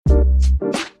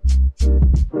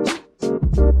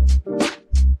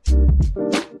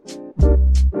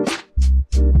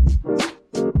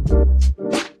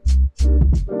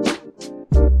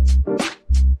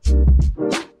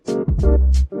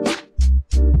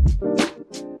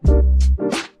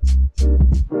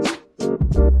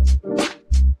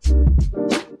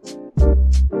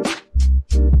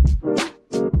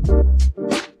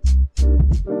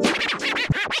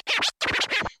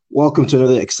Welcome to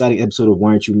another exciting episode of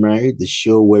Why Aren't You Married? The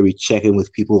show where we check in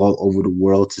with people all over the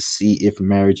world to see if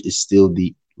marriage is still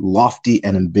the lofty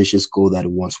and ambitious goal that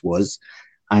it once was.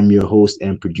 I'm your host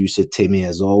and producer, Temi,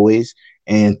 as always.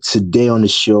 And today on the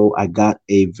show, I got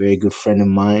a very good friend of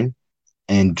mine,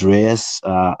 Andrés,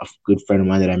 a good friend of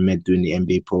mine that I met during the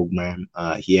MBA program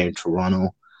here in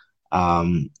Toronto.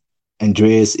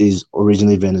 Andrés is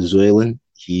originally Venezuelan.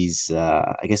 He's,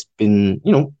 I guess, been,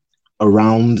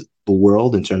 around the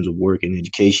world in terms of work and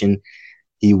education.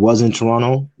 He was in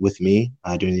Toronto with me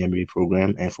during the MBA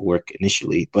program and for work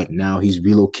initially, but now he's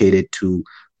relocated to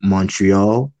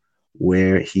Montreal,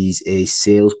 where he's a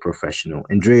sales professional.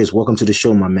 Andreas, welcome to the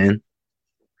show, my man.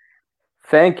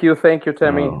 Thank you,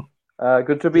 Temi.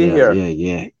 Good to be here.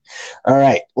 Yeah. All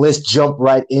right, let's jump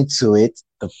right into it.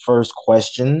 The first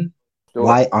question: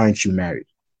 why aren't you married?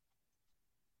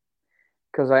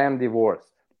 Because I am divorced.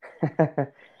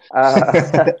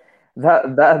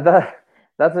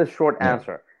 That's a short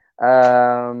answer.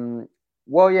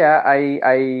 Well, yeah,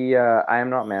 I am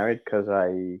not married because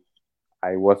I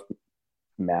was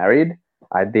married.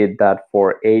 I did that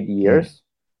for 8 years.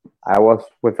 I was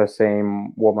with the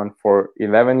same woman for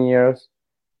 11 years,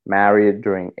 married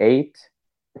during 8,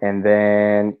 and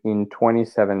then in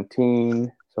 2017,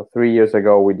 so 3 years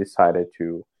ago, we decided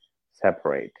to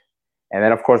separate. And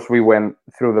then, of course, we went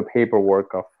through the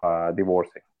paperwork of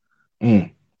divorcing.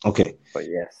 Okay. But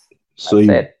yes. So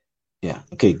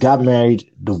okay, got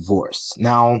married, divorced.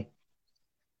 Now,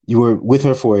 you were with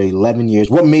her for 11 years.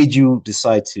 What made you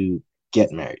decide to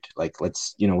get married? Like, we've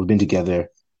been together.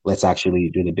 Let's actually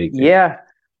do the big thing. Yeah.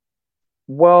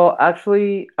 Well,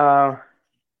 actually,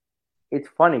 it's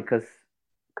funny because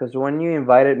when you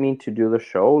invited me to do the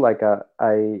show, like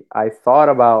I thought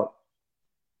about,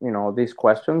 these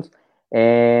questions,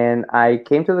 and I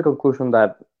came to the conclusion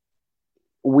that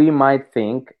we might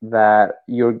think that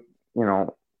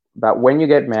that when you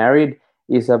get married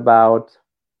is about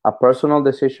a personal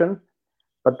decision,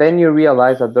 but then you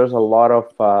realize that there's a lot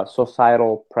of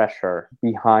societal pressure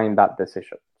behind that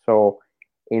decision. So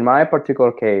in my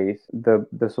particular case,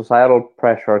 the societal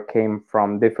pressure came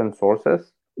from different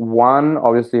sources. One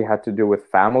obviously had to do with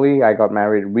family. I got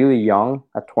married really young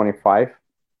at 25.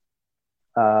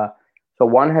 So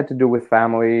one had to do with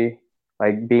family,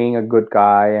 like being a good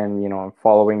guy and,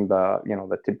 following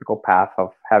the typical path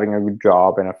of having a good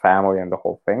job and a family and the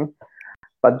whole thing.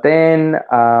 But then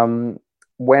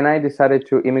when I decided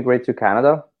to immigrate to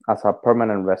Canada as a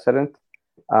permanent resident,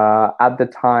 at the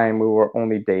time we were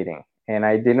only dating and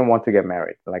I didn't want to get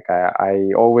married. Like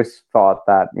I always thought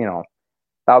that,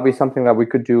 that would be something that we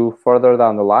could do further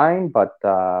down the line, but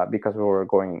because we were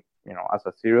going, as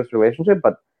a serious relationship,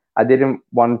 but I didn't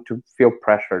want to feel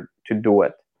pressured to do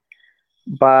it.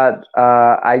 But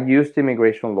I used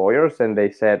immigration lawyers and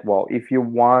they said, well, if you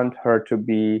want her to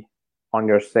be on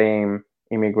your same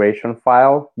immigration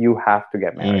file, you have to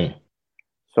get married.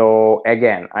 So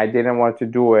again, I didn't want to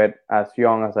do it as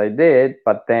young as I did,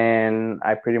 but then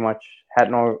I pretty much had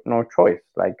no choice.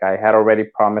 Like I had already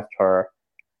promised her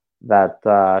that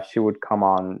she would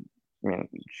come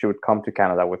to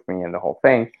Canada with me and the whole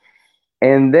thing.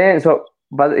 And then,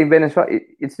 but in Venezuela,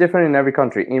 it's different in every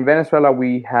country. In Venezuela,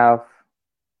 we have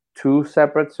 2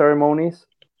 separate ceremonies.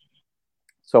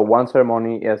 So one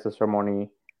ceremony is a ceremony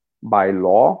by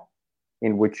law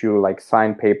in which you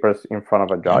sign papers in front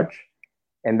of a judge.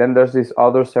 And then there's this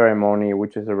other ceremony,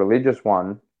 which is a religious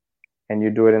one, and you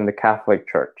do it in the Catholic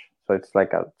Church. So it's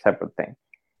like a separate thing.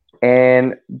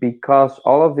 And because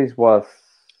all of this was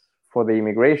for the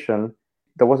immigration,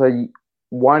 there was a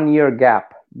 1-year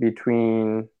gap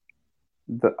between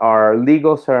our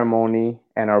legal ceremony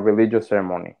and our religious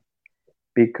ceremony.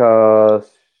 Because,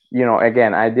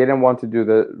 again, I didn't want to do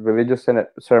the religious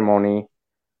ceremony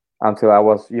until I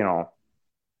was,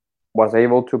 was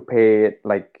able to pay it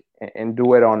and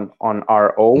do it on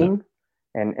our own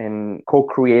and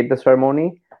co-create the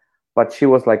ceremony. But she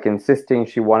was insisting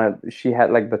she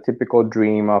had the typical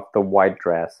dream of the white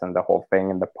dress and the whole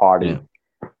thing and the party.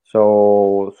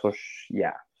 So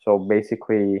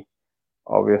basically,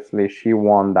 obviously she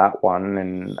won that one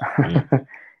and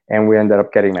and we ended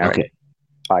up getting married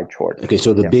by choice. Okay,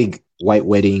 so the big white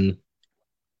wedding,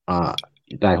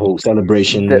 that whole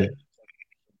celebration.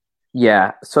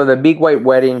 Yeah. So the big white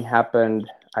wedding happened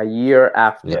a year Yeah.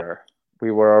 after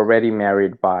we were already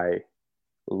married by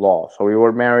law. So we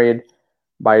were married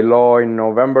by law in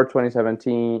November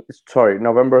 2017. Sorry,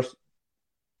 November Yeah.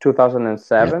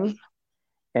 2007,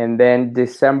 and then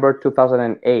December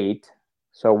 2008.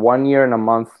 So 1 year and a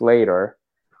month later,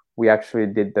 we actually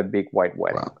did the big white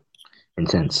wedding. Wow.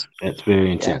 Intense. It's very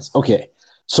Yeah. intense. Okay.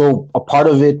 So a part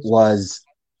of it was,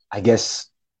 I guess,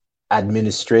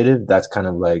 administrative. That's kind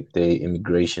of like the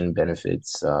immigration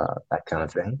benefits, that kind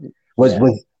of thing. Was Yeah.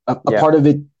 was a Yeah. part of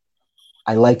it,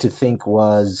 I like to think,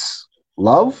 was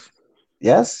love.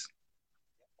 Yes.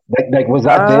 Like was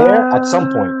that there at some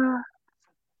point? Uh,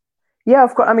 yeah,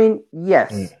 of course. I mean, Mm,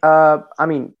 yes. I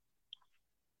mean,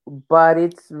 but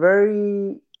it's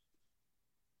very,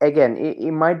 again,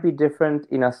 it might be different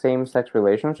in a same-sex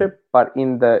relationship, but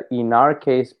in our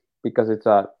case, because it's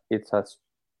a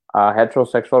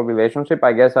heterosexual relationship,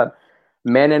 I guess that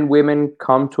men and women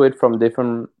come to it from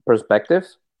different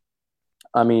perspectives.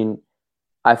 I mean,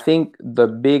 I think the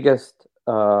biggest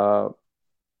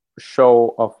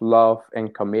show of love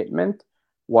and commitment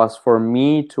was for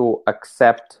me to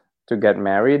accept to get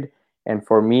married and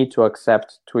for me to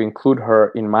accept to include her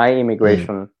in my mm,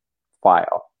 immigration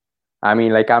file. I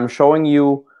mean, like, I'm showing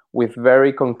you with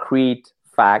very concrete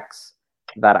facts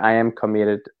that I am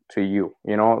committed to you.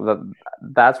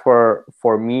 That's where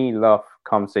for me love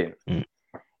comes in. mm,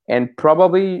 And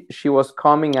probably she was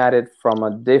coming at it from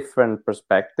a different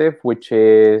perspective, which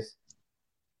is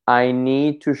I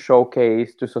need to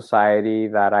showcase to society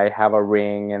that I have a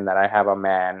ring and that I have a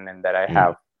man and that I mm.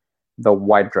 have the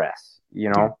white dress,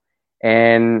 Yeah.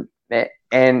 and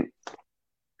and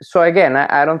so again,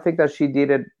 I don't think that she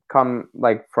did it come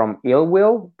like from ill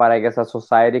will, but I guess that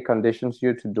society conditions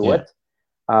you to do Yeah. it.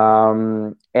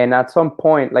 And at some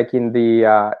point, like in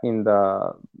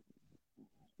the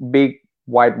big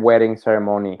white wedding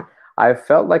ceremony, I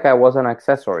felt like I was an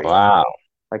accessory. Wow.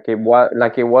 Like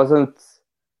it wasn't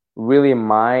really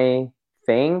my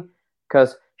thing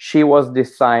because she was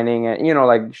designing and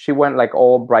like she went like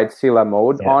all Brightzilla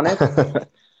mode Yeah. on it,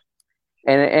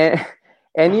 and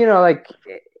and like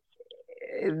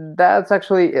that's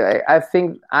actually I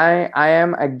think I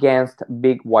am against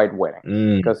big white wedding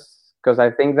Mm, because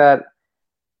I think that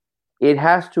it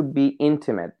has to be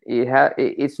intimate.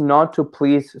 It's not to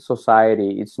please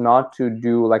society. It's not to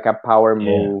do like a power yeah.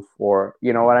 move, or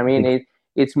you know what I mean. Big-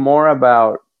 It's more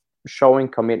about showing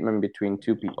commitment between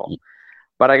two people.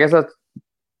 But I guess that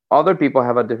other people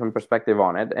have a different perspective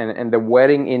on it, and the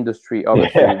wedding industry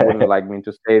obviously wouldn't Yeah. like me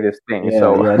to say this thing. Yeah, So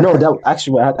yeah. No, that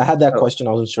actually, I had that so question.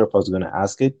 I wasn't sure if I was going to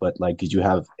ask it, but like, did you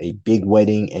have a big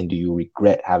wedding and do you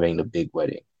regret having the big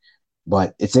wedding?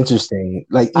 But it's interesting.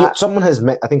 Like, I someone has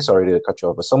met, I think, sorry to cut you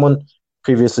off, but someone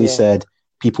previously yeah. said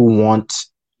people want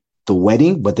the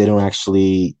wedding, but they don't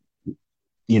actually,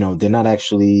 they're not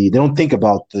actually, they don't think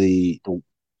about the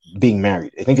being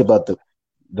married. They think about the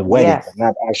wedding, Yes. but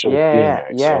not actually being Yeah,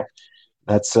 married. yeah, So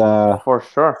that's, for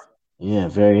sure. yeah,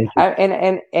 very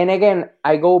interesting. And again,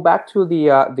 I go back to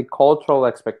the cultural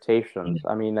expectations.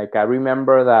 Mm, I mean, like I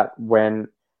remember that when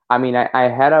I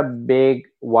had a big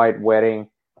white wedding.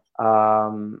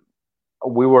 Um,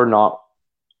 we were not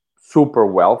super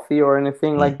wealthy or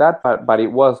anything mm, like that, but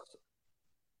it was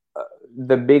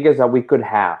the biggest that we could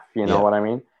have. You know yeah. what I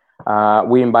mean?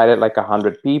 We invited like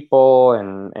 100 people,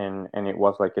 and it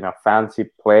was like in a fancy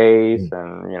place,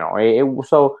 Mm, and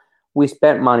so we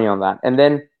spent money on that, and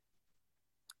then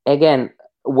again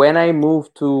when I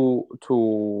moved to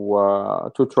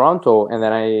Toronto, and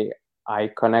then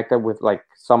I connected with like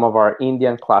some of our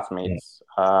Indian mm, classmates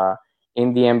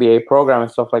in the MBA program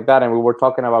and stuff like that, and we were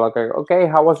talking about like, okay,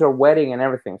 how was your wedding and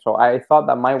everything. So I thought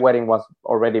that my wedding was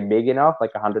already big enough,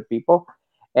 like 100 people,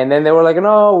 and then they were like,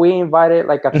 no, we invited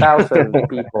like 1,000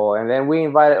 people, and then we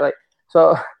invited like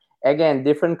so. Again,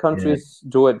 different yeah. countries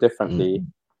do it differently,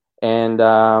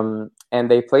 Mm, and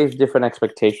they place different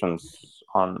expectations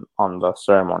on the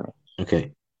ceremony.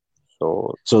 okay.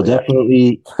 So So so yeah.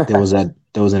 definitely there was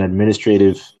an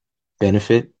administrative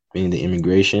benefit, being the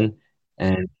immigration,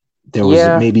 and there was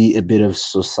Yeah, maybe a bit of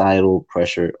societal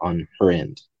pressure on her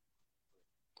end.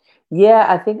 yeah.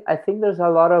 I think there's a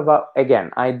lot of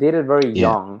again. I did it very Yeah.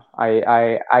 young.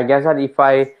 I guess that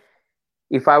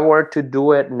if I were to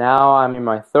do it now, I'm in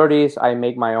my 30s. I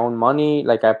make my own money.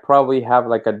 Like I probably have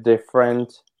like a different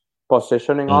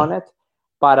positioning on Mm, it.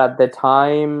 But at the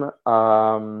time,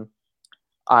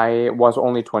 I was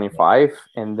only 25,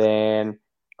 and then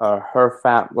her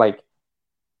like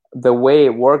the way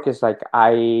it worked is like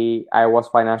I was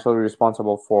financially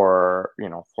responsible for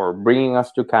for bringing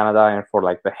us to Canada and for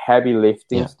like the heavy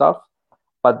lifting yeah. stuff.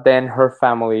 but then her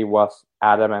family was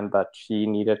adamant that she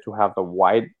needed to have the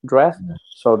white dress,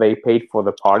 so they paid for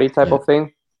the party type Yeah. of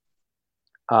thing.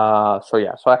 So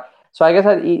yeah, so I guess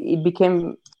that it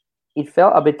became, it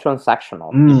felt a bit transactional,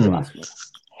 if you Mm. ask me.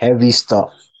 Heavy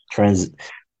stuff. Trans.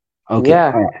 Okay.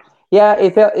 Yeah, All right. yeah,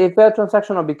 it felt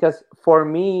transactional because for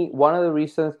me, one of the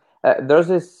reasons, there's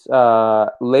this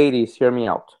ladies, hear me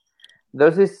out.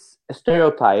 There's this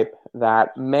stereotype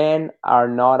that men are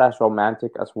not as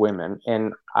romantic as women,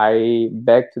 and I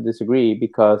beg to disagree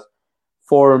because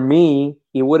for me,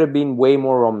 it would have been way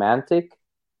more romantic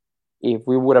if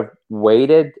we would have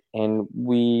waited and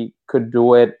we could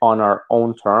do it on our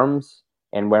own terms.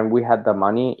 And when we had the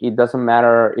money, it doesn't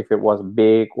matter if it was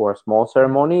big or small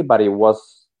ceremony, but it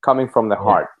was coming from the Yeah.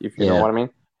 heart, if you know Yeah. what I mean.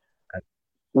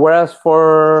 Whereas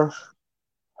for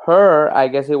her, I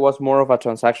guess it was more of a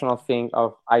transactional thing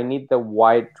of, I need the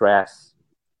white dress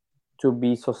to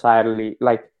be societally,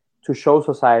 like, to show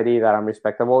society that I'm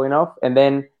respectable enough. And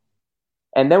then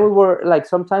we were like,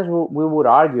 sometimes we would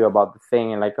argue about the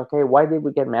thing, and like, okay, why did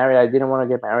we get married? I didn't want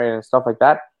to get married and stuff like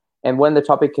that. And when the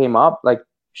topic came up, like,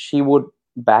 she would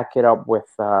back it up with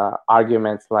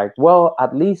arguments like, well,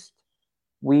 at least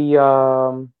we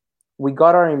um, we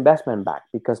got our investment back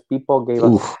because people gave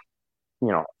us, Oof. you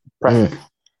know, Mm. presents.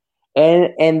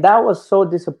 And that was so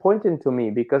disappointing to me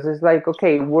because it's like,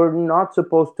 okay, we're not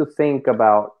supposed to think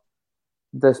about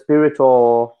the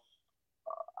spiritual.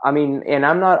 I mean, and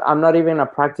I'm not even a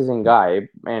practicing guy,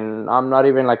 and I'm not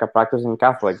even like a practicing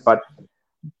Catholic, but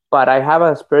I have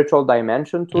a spiritual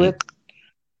dimension to Mm. it,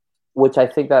 which I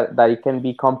think that it can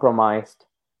be compromised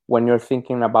when you're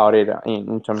thinking about it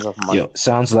in terms of Yo, money.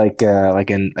 sounds like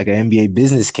an NBA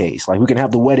business case. Like we can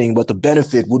have the wedding, but the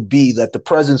benefit would be that the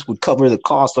presents would cover the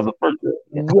cost of the person.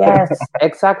 Yes,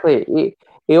 exactly.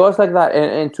 It was like that,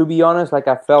 and to be honest, like,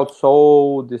 I felt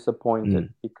so disappointed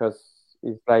Mm. because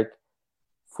it's like,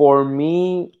 for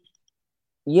me,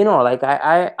 like,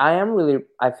 I am really,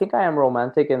 I think I am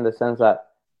romantic in the sense that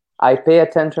I pay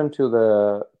attention to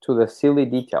the silly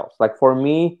details. Like, for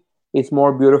me, it's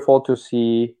more beautiful to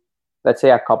see, let's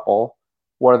say, a couple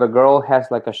where the girl has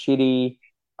like a shitty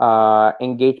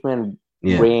engagement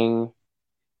Yeah. ring,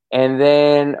 and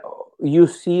then you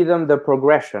see them, the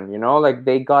progression. Like,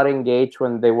 they got engaged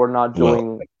when they were not Well,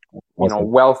 doing also,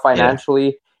 well yeah.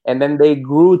 financially, and then they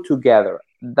grew together.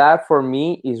 That for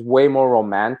me is way more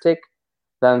romantic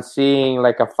than seeing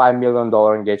like a $5 million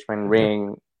engagement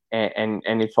ring,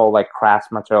 and it's all like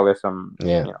crass materialism.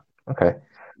 Yeah. You know, Okay.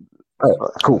 All right.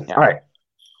 so Cool. yeah. All right.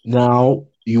 Now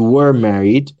you were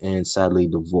married and sadly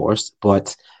divorced,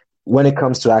 but when it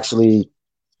comes to actually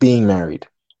being married,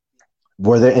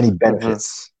 were there any Hmm.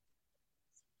 benefits?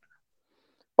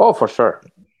 Oh, for sure.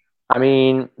 I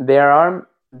mean, there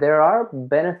are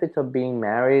benefits of being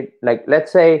married. Like,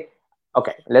 let's say,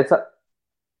 okay,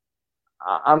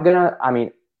 I'm gonna. I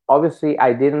mean, obviously,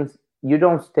 I didn't. You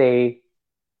don't stay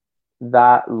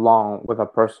that long with a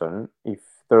person if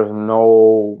there's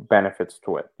no benefits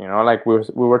to it. Like, we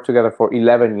were together for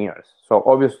 11 years. So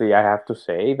obviously I have to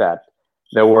say that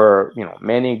there were,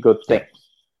 many good Yeah. things.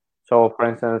 So for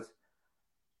instance,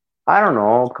 I don't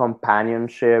know,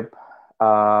 companionship,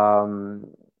 um,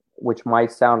 which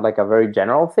might sound like a very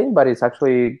general thing, but it's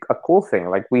actually a cool thing.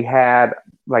 Like, we had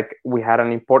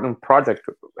an important project,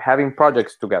 having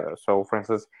projects together. So for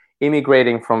instance,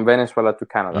 immigrating from Venezuela to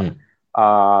Canada,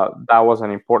 Mm. that was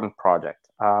an important project.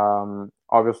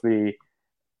 Obviously,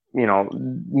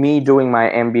 me doing my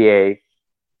MBA,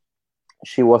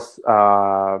 she was,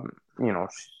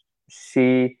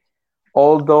 she,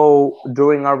 although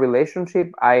during our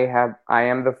relationship, I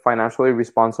am the financially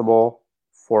responsible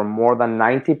for more than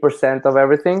 90% of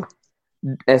everything.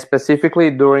 And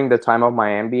specifically during the time of my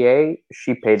MBA,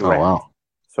 she paid Oh rent. wow.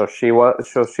 So she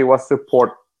was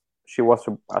support. She was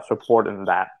a support in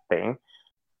that thing.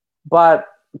 But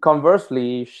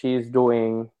conversely, she's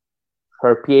doing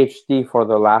her PhD for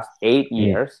the last 8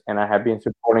 years, and I have been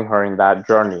supporting her in that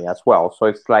journey as well. So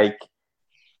it's like,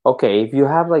 okay, if you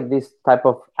have like this type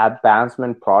of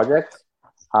advancement projects,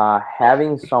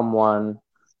 having someone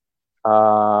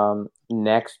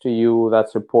next to you that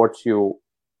supports you,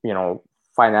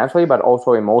 financially, but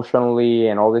also emotionally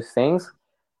and all these things,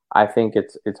 I think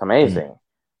it's Mm. amazing.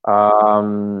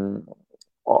 Um,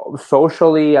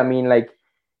 Socially, I mean, like,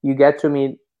 you get to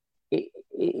meet.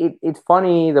 It's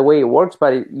funny the way it works,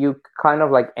 but you kind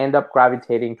of like end up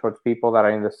gravitating towards people that are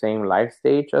in the same life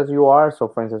stage as you are. So,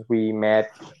 for instance, we met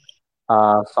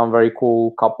some very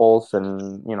cool couples,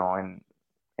 and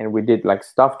we did like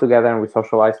stuff together, and we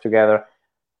socialized together.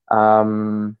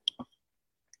 Um,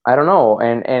 I don't know,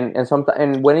 and sometimes,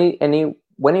 and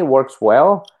when it works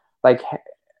well, like,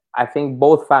 I think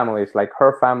both families, like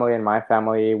her family and my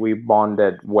family, we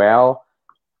bonded well.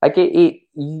 Like it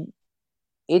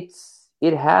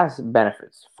has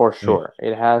benefits for Mm, sure.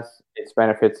 It has its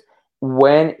benefits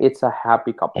when it's a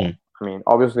happy couple. mm, I mean,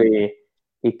 obviously,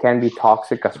 it can be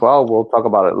toxic as well. We'll talk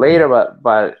about it mm. later,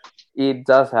 but it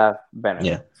does have Yeah.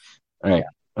 benefits. All right. Yeah,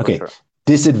 for Okay. sure.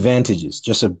 Disadvantages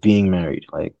just of being married.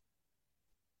 Like,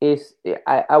 Is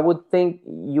I would think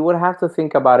you would have to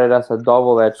think about it as a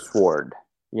double-edged sword.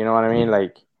 You know what I mean? mm,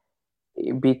 Like,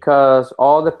 because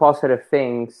all the positive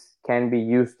things can be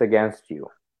used against you,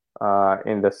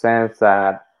 in the sense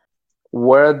that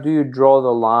where do you draw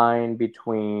the line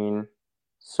between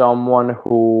someone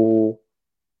who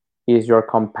is your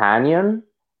companion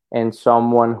and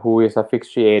someone who is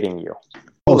asphyxiating you,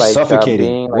 oh, like suffocating.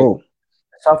 being like Whoa.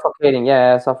 suffocating?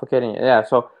 Yeah, suffocating. Yeah.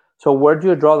 So where do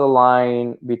you draw the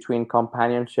line between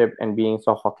companionship and being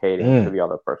suffocating to Mm, the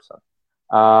other person?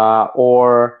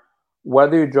 Or where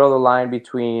do you draw the line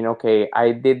between, okay,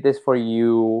 I did this for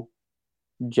you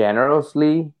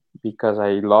generously because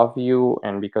I love you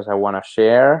and because I want to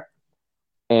share,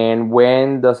 and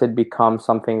when does it become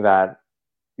something that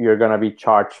you're gonna be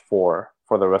charged for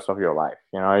the rest of your life?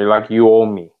 You know, you're like, you owe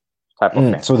me type of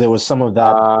mm. thing. So there was some of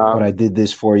that, but I Um, did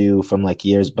this for you from like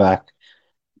years back.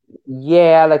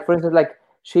 yeah, like for instance,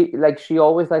 she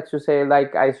always likes to say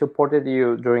like, I supported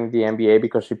you during the MBA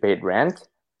because she paid rent,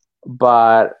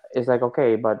 but it's like,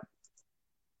 okay, but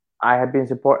I have been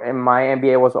support and my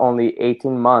MBA was only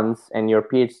 18 months and your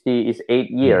PhD is 8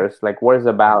 Mm, years. Like, where's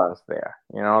the balance there?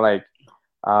 You know, like,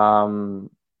 um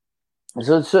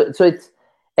so it's,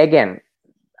 again,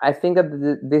 I think that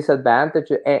the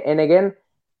disadvantage, and again,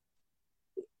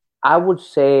 I would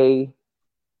say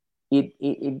it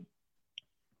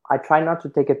I try not to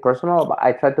take it personal, but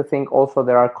I try to think also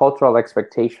there are cultural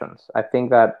expectations. I think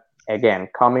that, again,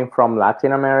 coming from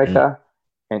Latin mm, America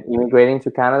and immigrating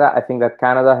to Canada, I think that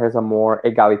Canada has a more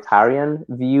egalitarian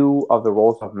view of the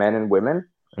roles of men and women.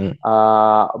 mm.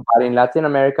 But in Latin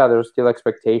America, there's still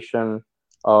expectation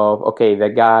of, okay, the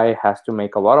guy has to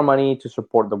make a lot of money to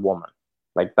support the woman.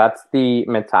 Like, that's the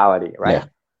mentality, right? Yeah.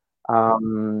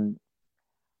 Um,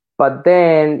 but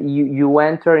then you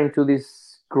enter into this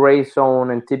gray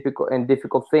zone and typical and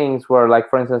difficult things where, like,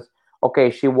 for instance, okay,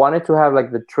 she wanted to have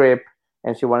like the trip,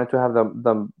 and she wanted to have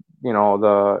the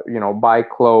buy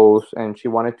clothes, and she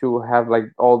wanted to have like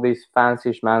all these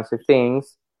fancy schmancy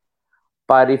things.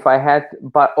 But if I had,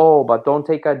 but don't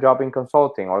take a job in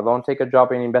consulting, or don't take a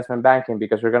job in investment banking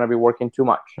because you're going to be working too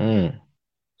much. Mm,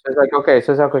 So it's like,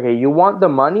 okay, you want the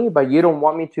money, but you don't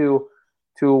want me to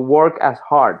work as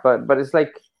hard. But it's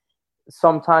like,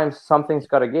 sometimes something's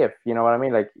got to give. You know what I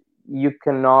mean? Like, you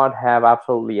cannot have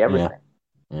absolutely yeah. everything.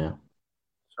 Yeah.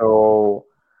 So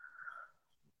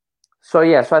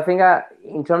yeah. So I think,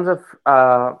 in terms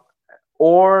of,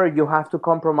 or you have to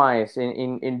compromise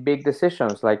in big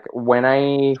decisions. Like, when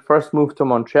I first moved to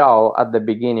Montreal at the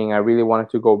beginning, I really wanted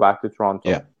to go back to Toronto.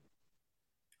 Yeah.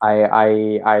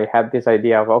 I had this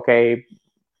idea of, okay,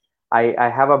 I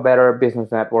have a better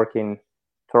business network in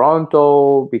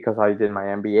Toronto because I did my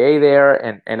MBA there,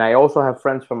 and I also have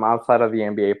friends from outside of the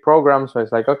MBA program. So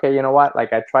it's like, okay, you know what?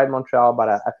 Like, I tried Montreal, but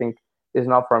I think it's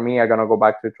not for me. I'm gonna go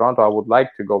back to Toronto. I would like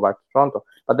to go back to Toronto,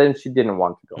 but then she didn't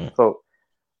want to go. Mm,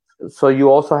 So you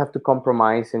also have to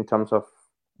compromise in terms of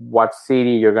what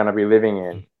city you're gonna be living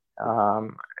in,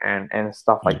 mm, and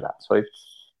stuff like mm. that.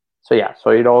 So yeah. So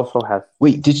it also has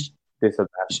Wait,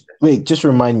 disadvantages. wait, just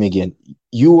remind me again.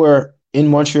 You were in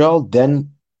Montreal,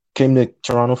 then came to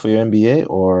Toronto for your MBA,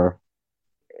 or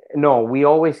No, we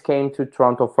always came to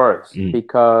Toronto first mm,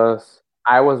 because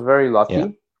I was very yeah.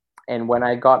 lucky. And when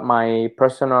I got my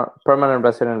personal permanent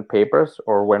resident papers,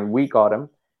 or when we got them,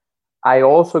 I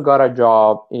also got a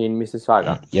job in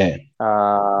Mississauga, Mm, yeah.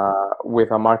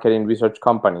 with a marketing research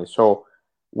company. So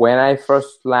when I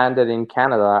first landed in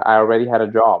Canada, I already had a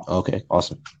job, Okay,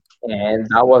 awesome. and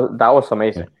that was Yeah.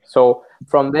 amazing. So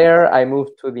from there, I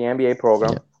moved to the MBA Yeah.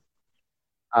 program,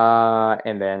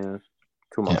 and then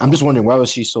to Yeah. I'm just Montreal. wondering why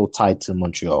was she so tied to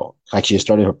Montreal? Like she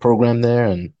started her program there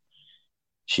and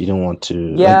she didn't want to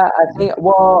like Yeah, I think,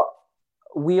 well,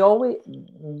 we always,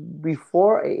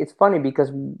 before, it's funny because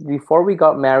before we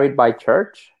got married by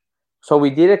church, so we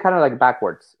did it kind of like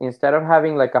backwards. Instead of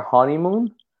having like a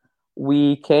honeymoon,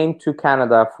 we came to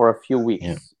Canada for a few yeah.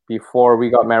 weeks before we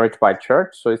got married by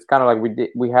church. So it's kind of like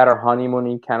we had our honeymoon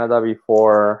in Canada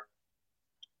before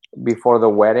the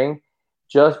wedding,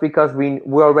 just because we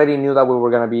already knew that we were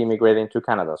going to be immigrating to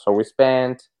Canada. So we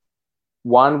spent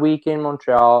 1 week in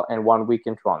Montreal and 1 week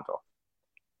in Toronto.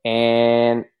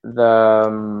 And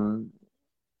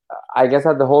I guess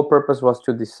that the whole purpose was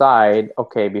to decide,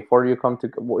 okay, before you come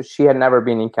to, she had never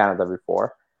been in Canada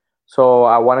before. So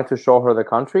I wanted to show her the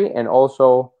country, and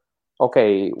also,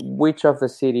 okay, which of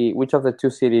the two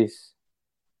cities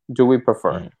do we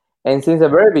prefer? Mm. And since the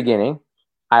very beginning,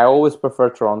 I always prefer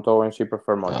Toronto, and she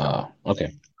preferred Montreal.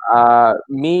 Okay.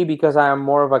 Me, because I am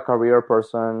more of a career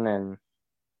person,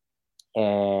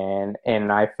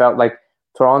 and I felt like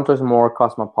Toronto is more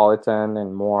cosmopolitan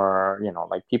and more,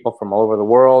 like people from all over the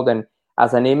world. And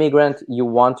as an immigrant, you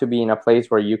want to be in a place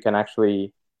where you can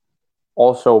actually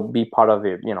also be part of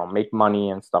it, make money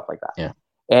and stuff like that. Yeah.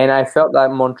 And I felt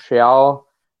that Montreal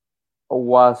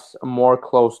was more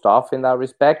closed off in that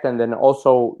respect. And then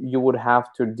also you would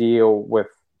have to deal with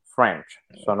French.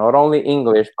 So not only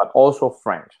English, but also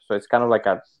French. So it's kind of like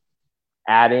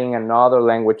adding another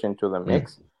language into the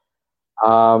mix.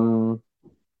 So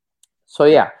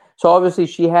yeah. So obviously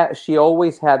she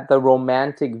always had the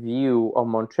romantic view of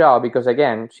Montreal, because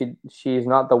again, she's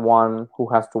not the one who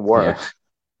has to work,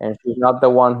 and she's not the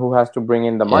one who has to bring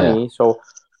in the money. So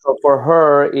for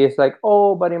her, it's like,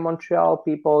 oh, but in Montreal,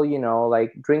 people,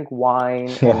 like drink wine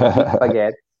and eat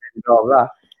spaghetti and blah blah.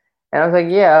 And I was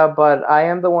like, yeah, but I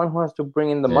am the one who has to bring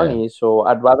in the money. So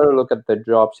I'd rather look at the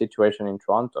job situation in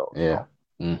Toronto. Yeah.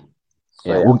 Mm. So,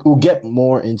 Yeah. We'll get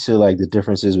more into like the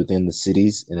differences within the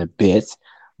cities in a bit,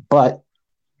 but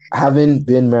having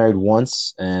been married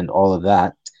once and all of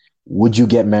that, would you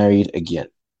get married again?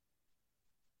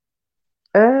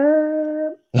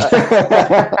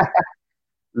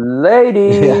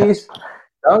 Ladies,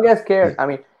 don't get scared. I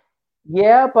mean,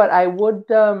 yeah, but I would.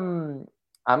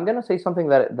 I'm gonna say something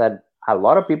that a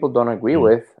lot of people don't agree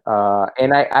with,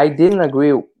 and I didn't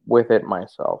agree with it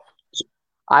myself.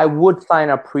 I would sign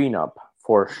a prenup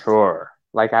for sure.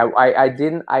 Like I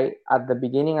didn't. I At the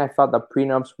beginning I thought the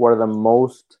prenups were the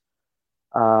most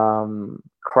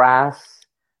crass,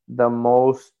 the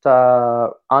most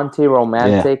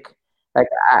anti-romantic. Like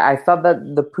I thought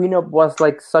that the prenup was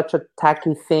like such a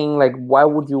tacky thing. Like, why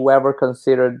would you ever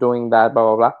consider doing that? Blah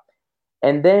blah blah.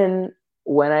 And then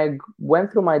when I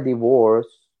went through my divorce,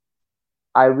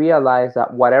 I realized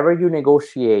that whatever you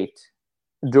negotiate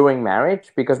during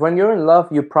marriage, because when you're in love,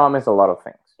 you promise a lot of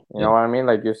things. You know what I mean?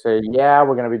 Like you say, yeah,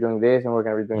 we're gonna be doing this and we're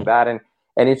gonna be doing that, and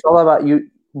it's all about you.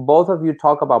 Both of you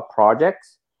talk about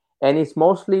projects, and it's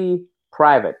mostly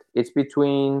private. It's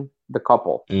between the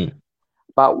couple.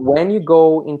 But when you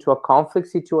go into a conflict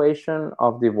situation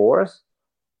of divorce,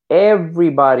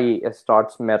 everybody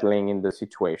starts meddling in the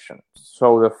situation.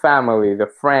 So the family, the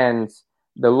friends,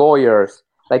 the lawyers,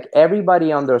 like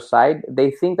everybody on their side,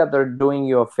 they think that they're doing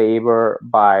you a favor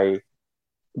by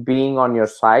being on your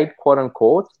side, quote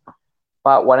unquote.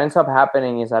 But what ends up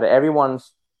happening is that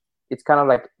it's kind of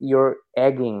like you're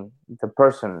egging the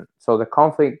person. So the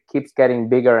conflict keeps getting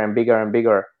bigger and bigger and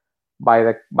bigger by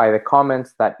the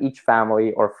comments that each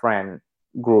family or friend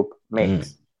group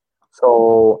makes.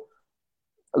 So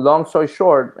long story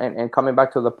short, and coming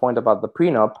back to the point about the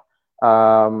prenup,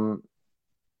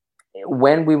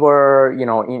 when we were,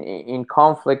 in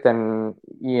conflict and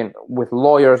with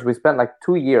lawyers, we spent like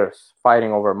 2 years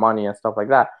fighting over money and stuff like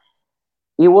that.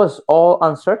 It was all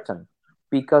uncertain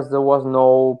because there was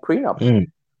no prenup.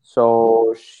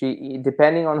 So she,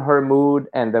 depending on her mood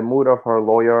and the mood of her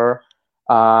lawyer,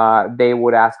 they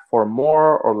would ask for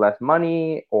more or less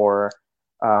money, or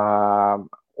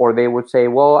they would say,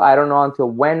 well, I don't know until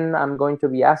when I'm going to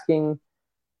be asking.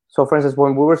 So for instance,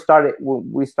 when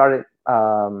we started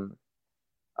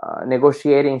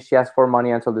negotiating, she asked for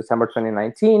money until December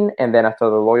 2019, and then after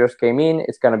the lawyers came in,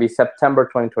 it's going to be September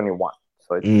 2021.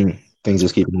 So things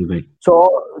just keep moving.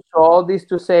 So all this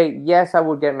to say, yes, I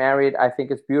would get married. I think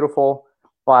it's beautiful,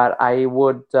 but I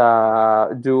would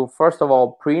do, first of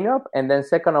all, prenup, and then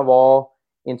second of all,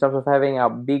 in terms of having a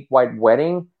big white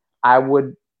wedding, I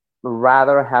would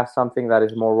rather have something that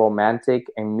is more romantic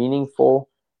and meaningful,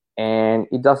 and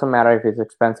it doesn't matter if it's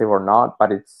expensive or not, but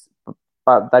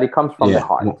that it comes from the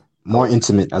heart. More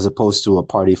intimate, as opposed to a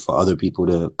party for other people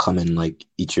to come and like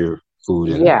eat your food.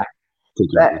 And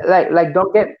like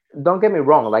don't get me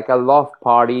wrong. Like, I love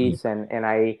parties, and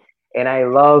I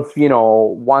love,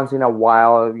 once in a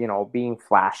while, being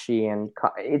flashy, and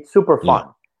it's super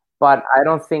fun. But I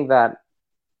don't think that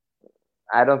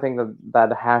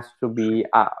has to be.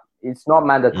 It's not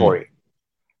mandatory,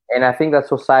 and I think that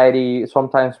society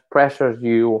sometimes pressures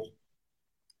you,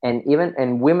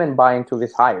 and women buy into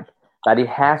this hype that it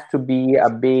has to be a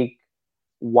big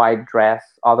white dress,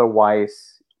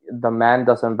 otherwise the man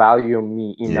doesn't value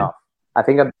me enough. I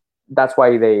think that's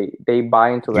why they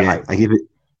buy into the hype. I give it.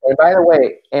 And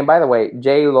by the way,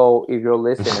 J-Lo, if you're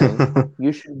listening,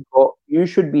 you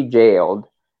should be jailed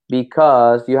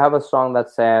because you have a song that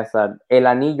says that "El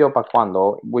anillo pa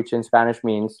cuando," which in Spanish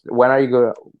means when are you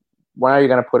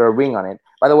gonna put a ring on it?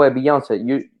 By the way, Beyonce,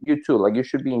 you too, like you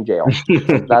should be in jail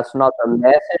because that's not the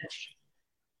message.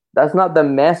 That's not the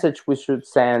message we should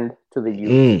send to the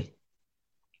youth.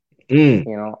 Mm,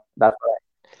 mm. That's right.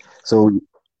 So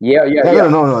Yeah, yeah, yeah, yeah.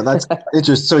 no. That's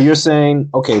interesting. So you're saying,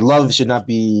 okay, love should not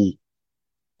be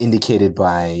indicated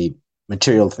by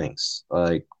material things,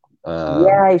 like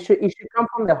Yeah, it should come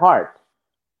from the heart.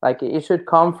 Like it should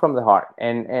come from the heart.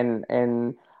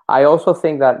 And I also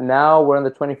think that now we're in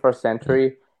the 21st century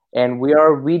and we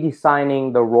are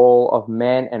redesigning the role of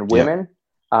men and yeah, women.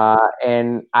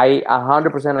 And I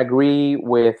 100% agree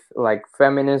with like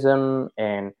feminism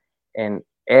and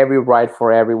every right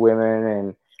for every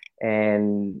woman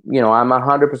and I'm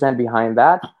 100% behind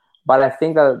that. But I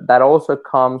think that that also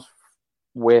comes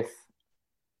with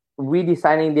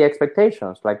redesigning the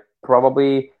expectations. Like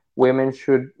probably women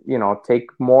should take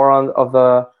more of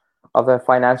the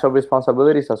financial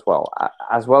responsibilities as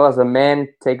well as the men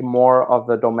take more of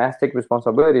the domestic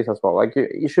responsibilities as well. Like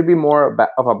it should be more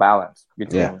of a balance yeah,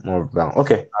 between more about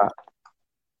okay. uh,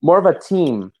 more of a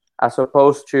team as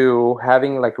opposed to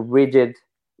having like rigid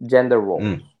gender roles.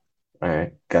 Mm. All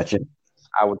right, gotcha,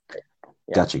 I would say,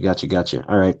 yeah. gotcha.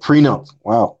 All right, prenup.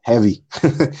 Wow, heavy.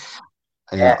 Yeah.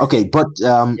 Yes. Okay, but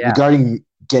Yeah. regarding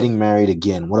getting married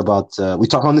again, what about we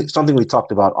talked on something we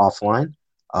talked about offline?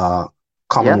 Uh,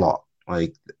 common Yeah. law.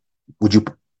 Like, would you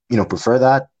prefer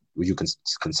that? Would you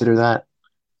consider that?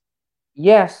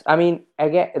 Yes. I mean,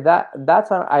 again,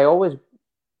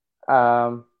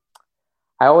 um,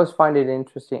 I always find it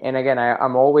interesting. And again,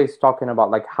 I'm always talking about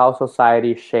like how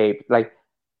society shapes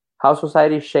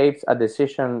a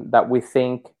decision that we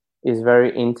think is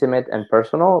very intimate and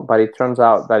personal, but it turns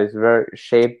out that it's very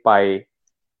shaped by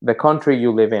the country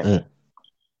you live in. Mm,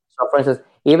 So, for instance,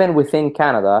 even within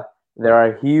Canada, there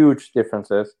are huge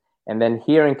differences. And then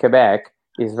here in Quebec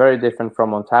is very different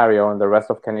from Ontario and the rest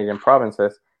of Canadian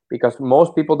provinces because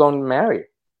most people don't marry.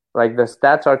 Like the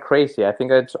stats are crazy. I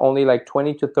think it's only like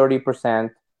 20 to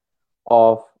 30%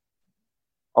 of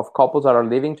couples that are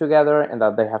living together and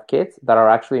that they have kids that are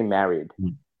actually married,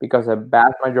 mm. because the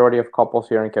vast majority of couples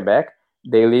here in Quebec,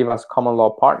 they live as common law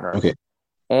Okay. partners,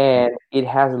 and it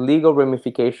has legal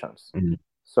ramifications. Mm,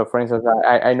 So for instance,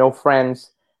 I know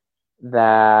friends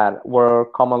that were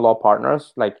common law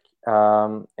partners, like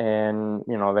and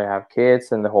they have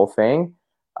kids and the whole thing,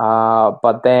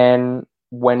 but then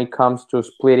when it comes to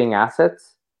splitting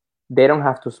assets, they don't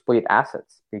have to split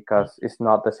assets because it's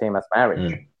not the same as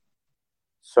marriage. mm.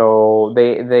 So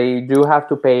they do have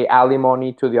to pay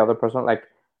alimony to the other person, like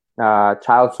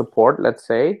child support, let's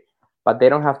say, but they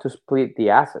don't have to split the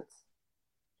assets.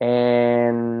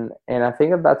 And I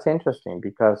think that that's interesting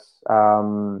because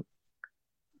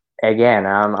again,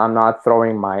 I'm not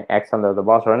throwing my ex under the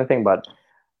bus or anything, but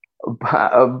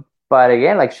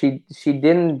again, like she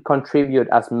didn't contribute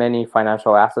as many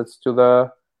financial assets to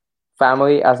the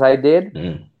family as I did,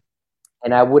 Mm,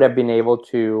 and I would have been able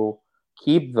to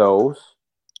keep those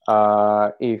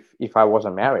if I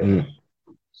wasn't married. mm.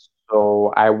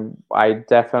 So I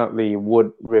definitely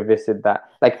would revisit that.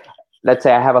 Like, let's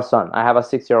say I have a son. I have a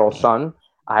 6-year-old son.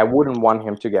 I wouldn't want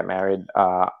him to get married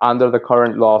under the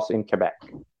current laws in Quebec.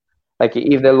 Like,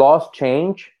 if the laws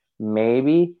change,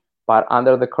 maybe, but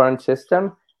under the current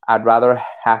system, I'd rather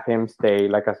have him stay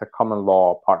like as a common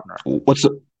law partner. What's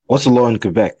the law in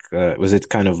Quebec? Was it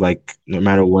kind of like no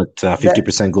matter what, The,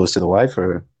 50% goes to the wife,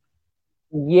 or?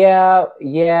 Yeah,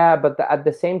 yeah, but at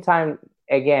the same time,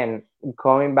 again,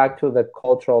 going back to the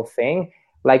cultural thing,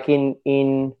 like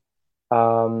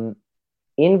um,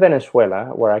 in Venezuela,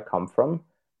 where I come from,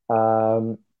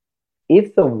 um,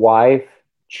 if the wife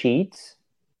cheats,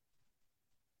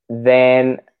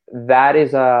 then that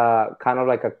is a kind of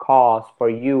like a cause for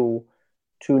you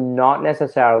to not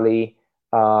necessarily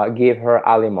give her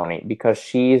alimony because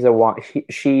she's the one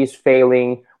she's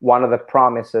failing one of the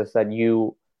promises that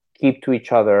you keep to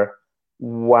each other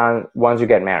once you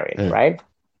get married, Mm, right?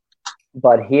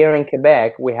 But here in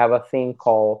Quebec, we have a thing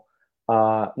called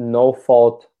no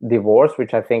fault divorce,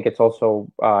 which I think it's also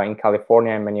in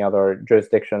California and many other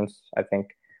jurisdictions, I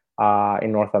think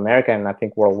in North America and I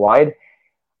think worldwide.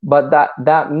 But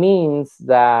that means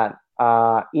that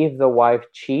if the wife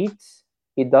cheats,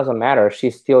 it doesn't matter. She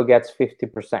still gets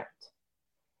 50%.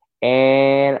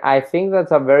 And I think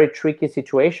that's a very tricky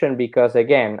situation because,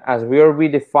 again, as we are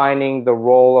redefining the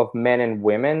role of men and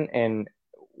women and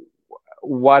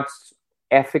what's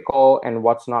ethical and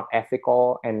what's not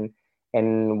ethical, and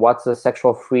what's the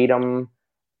sexual freedom,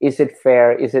 is it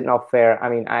fair? Is it not fair? I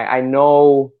mean, I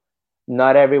know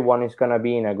not everyone is going to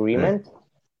be in mm. agreement,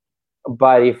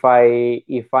 but if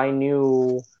I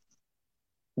knew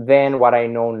then what I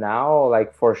know now,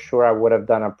 like for sure I would have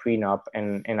done a prenup,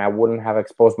 and I wouldn't have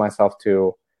exposed myself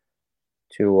to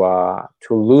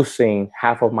losing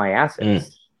half of my Mm.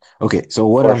 assets Okay, so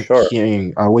what for I'm sure.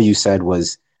 hearing, what you said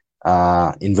was,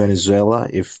 in Venezuela,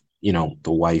 if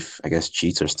the wife, I guess,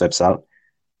 cheats or steps out,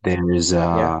 there's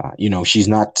Yeah. she's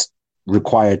not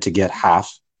required to get half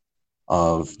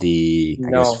of the, I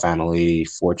guess, No. family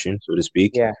fortune, so to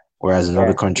speak. Yeah. Whereas in other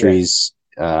Yeah. Yes. countries,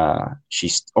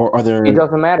 she's or It other,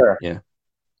 doesn't matter. yeah.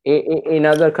 In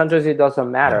other countries, it doesn't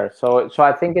Mm. matter. So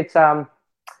I think it's a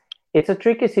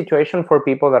tricky situation for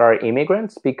people that are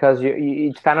immigrants, because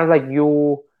it's kind of like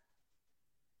you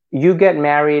get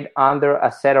married under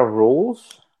a set of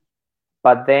rules,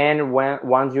 but then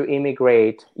once you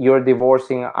immigrate, you're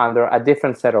divorcing under a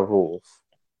different set of rules.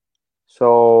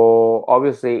 So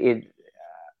obviously, it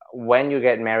when you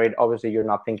get married, obviously you're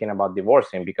not thinking about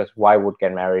divorcing, because why would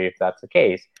get married if that's the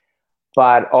case?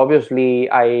 But obviously,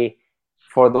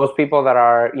 for those people that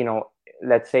are,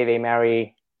 let's say they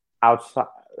marry outside,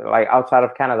 like outside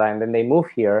of Canada, and then they move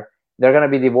here, they're going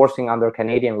to be divorcing under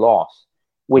Canadian laws,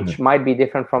 which Mm. might be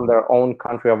different from their own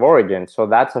country of origin. So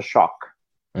that's a shock.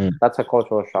 Mm. That's a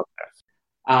cultural shock there.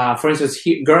 For instance,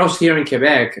 girls here in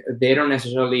Quebec, they don't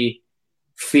necessarily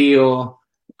feel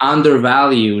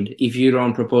undervalued if you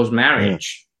don't propose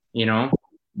marriage,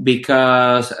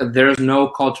 because there's no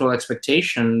cultural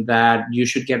expectation that you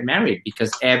should get married,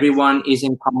 because everyone is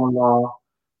in common law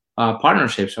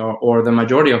partnerships, or the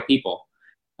majority of people.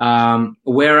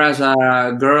 Whereas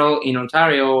a girl in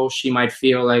Ontario, she might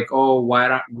feel like, oh,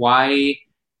 why?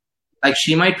 Like,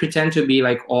 she might pretend to be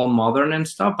like all modern and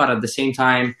stuff, but at the same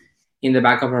time, in the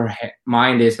back of her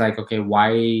mind is like, okay,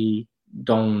 why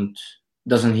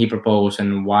doesn't he propose,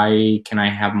 and why can I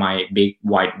have my big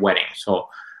white wedding? So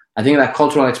I think that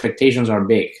cultural expectations are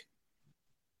big.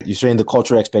 You're saying the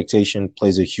cultural expectation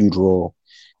plays a huge role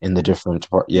in the different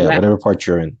part, Yeah. whatever part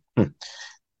you're in.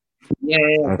 Yeah,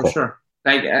 for Okay. sure.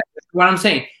 Like, what I'm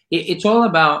saying, it's all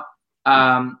about,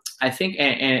 I think,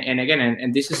 and again,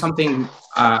 and this is something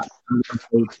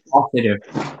positive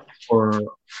for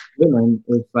women,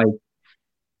 is like,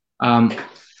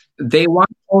 they want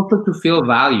also to feel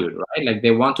valued, right? Like, they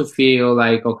want to feel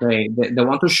like, okay, they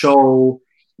want to show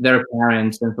their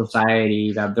parents and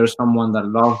society that there's someone that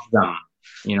loves them,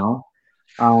 you know?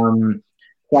 So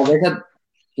I guess that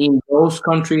in those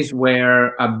countries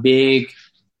where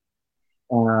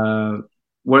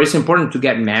where it's important to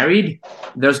get married,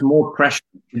 there's more pressure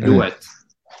to do it.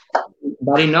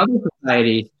 But in other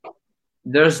societies,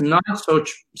 there's not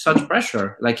such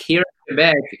pressure. Like here in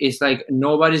Quebec, it's like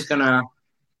nobody's gonna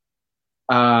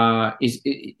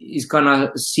is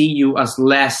gonna see you as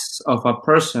less of a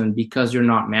person because you're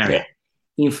not married.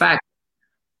 Yeah. In fact,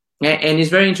 and it's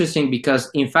very interesting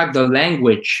because in fact the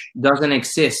language doesn't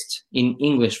exist in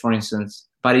English, for instance,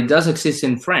 but it does exist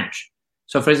in French.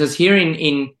 So, for instance, here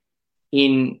in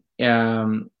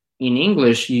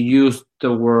English, you use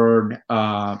the word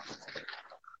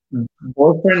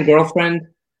boyfriend, girlfriend.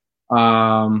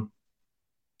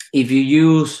 If you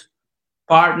use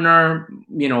partner,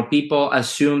 people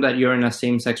assume that you're in a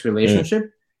same-sex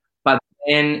relationship. But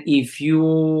then if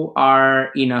you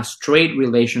are in a straight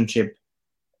relationship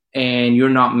and you're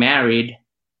not married,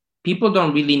 people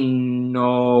don't really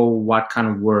know what kind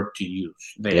of word to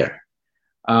use there. Yeah.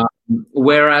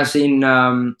 Whereas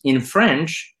in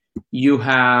French, you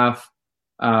have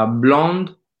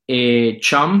blonde, a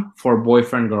chum for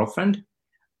boyfriend, girlfriend.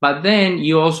 But then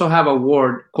you also have a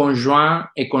word, conjoint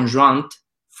et conjointe,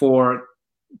 for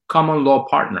common law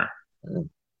partner.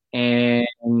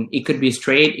 And it could be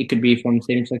straight, it could be from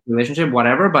same-sex relationship,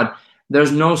 whatever, but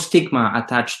there's no stigma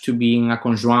attached to being a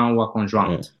conjoint or a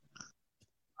conjointe.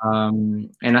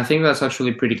 And I think that's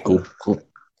actually pretty cool. Cool.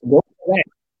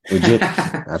 Legit.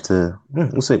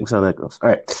 We'll see how that goes. All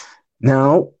right.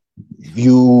 Now,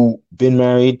 you've been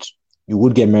married. You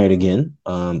would get married again,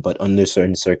 but under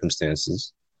certain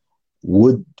circumstances.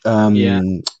 Do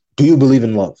you believe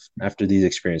in love after these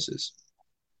experiences?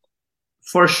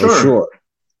 For sure. For sure.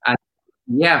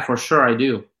 Yeah, for sure I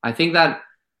do. I think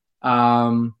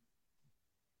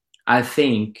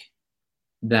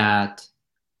that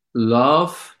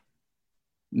love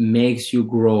makes you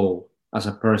grow as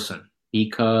a person,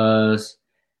 because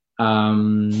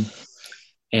and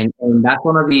that's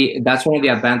one of the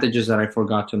advantages that I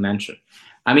forgot to mention.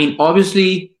 I mean,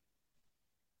 obviously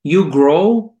you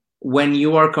grow when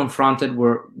you are confronted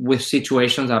with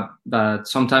situations that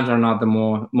sometimes are not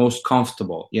the most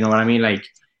comfortable. You know what I mean? Like,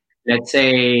 let's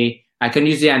say I can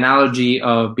use the analogy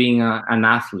of being an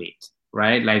athlete.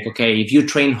 right? Like, okay, if you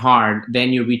train hard,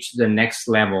 then you reach the next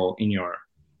level in your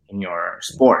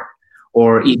sport.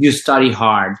 Or if you study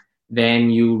hard, then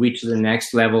you reach the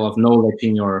next level of knowledge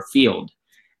in your field.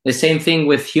 The same thing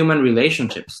with human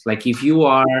relationships. Like if you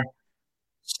are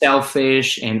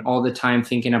selfish and all the time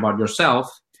thinking about yourself,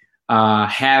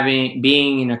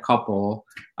 being in a couple,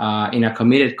 in a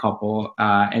committed couple,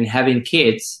 and having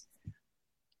kids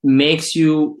makes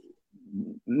you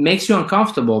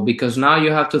uncomfortable, because now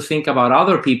you have to think about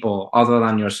other people other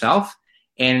than yourself,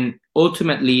 and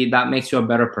ultimately that makes you a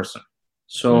better person.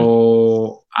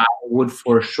 So I would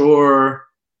for sure,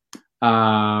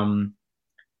 I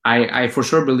for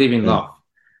sure believe in love.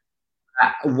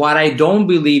 What I don't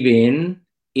believe in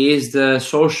is the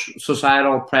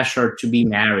societal pressure to be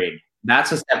married.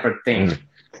 That's a separate thing.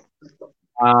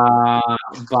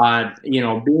 But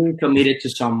being committed to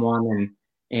someone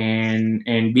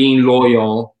and being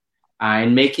loyal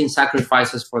and making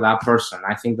sacrifices for that person,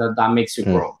 I think that makes you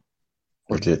grow.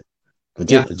 Legit.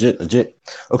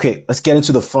 Okay, let's get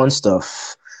into the fun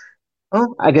stuff.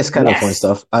 Oh, I guess kind of fun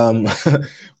stuff.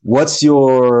 What's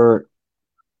your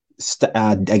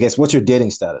what's your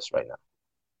dating status right now?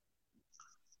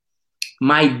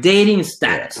 My dating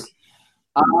status.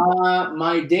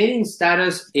 My dating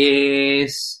status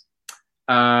is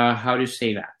how do you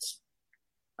say that?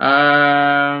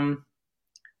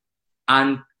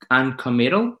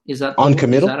 Uncommittal. Is that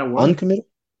uncommittal? Is that a word? Uncommittal.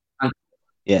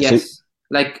 Yes. So,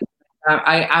 like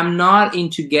I'm not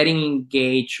into getting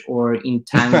engaged or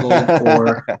entangled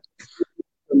or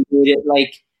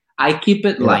like I keep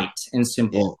it light and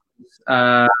simple.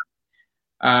 That's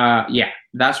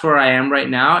where I am right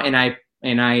now, and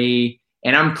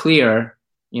I'm clear,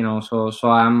 so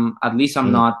I'm at least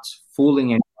I'm not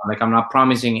fooling anyone. Like I'm not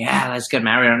promising, let's get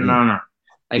married. No.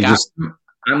 Like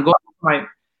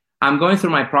I'm going through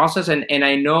my process, and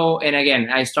I know, and again,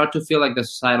 I start to feel like the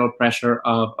societal pressure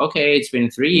of, okay, it's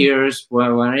been 3 years.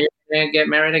 Well, when are you gonna get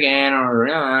married again? Or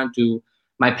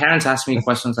my parents ask me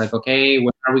questions like, okay,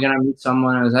 when are we gonna meet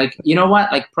someone? I was like, you know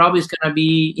what? Like probably it's gonna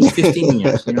be in 15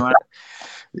 years. You know what?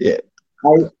 Yeah.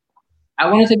 I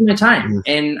want to take my time,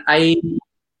 and I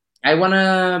want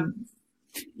to,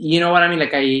 you know what I mean?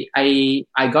 Like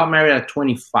I got married at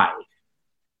 25.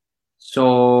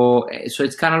 So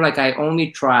it's kind of like I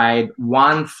only tried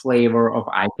one flavor of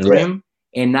ice cream,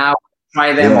 and now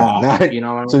try them all.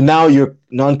 So now you're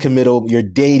non-committal, you're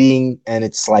dating, and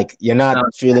it's like you're not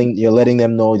you're letting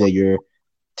them know that you're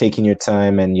taking your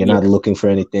time and you're not looking for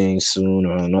anything soon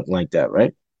or nothing like that,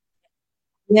 right?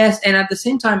 Yes, and at the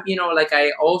same time, like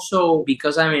I also,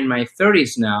 because I'm in my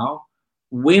 30s now,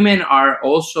 women are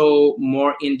also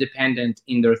more independent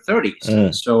in their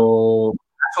 30s. So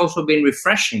that's also been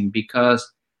refreshing, because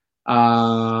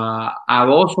I've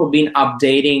also been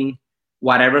updating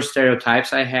whatever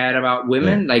stereotypes I had about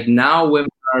women. Like now women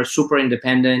are super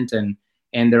independent, and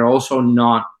they're also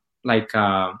not like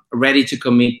ready to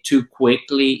commit too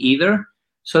quickly either.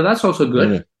 So that's also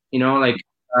good.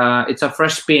 It's a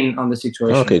fresh spin on the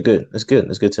situation. Okay, good. That's good.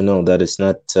 It's good to know that it's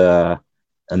not a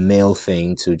male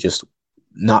thing to just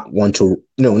not want to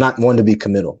be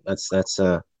committal. That's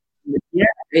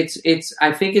it's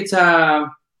I think it's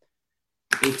a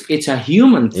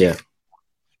human thing.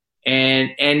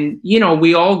 And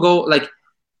we all go, like,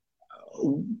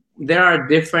 there are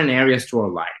different areas to our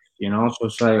life, so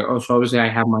it's like, also obviously I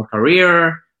have my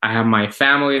career, I have my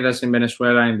family that's in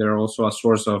Venezuela, and they're also a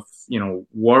source of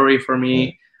worry for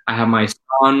me. I have my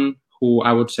son, who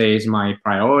I would say is my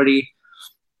priority.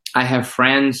 I have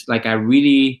friends, like I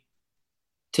really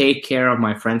take care of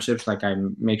my friendships, like I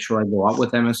make sure I go out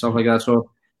with them and stuff like that.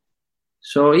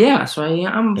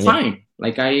 I'm fine.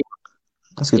 Like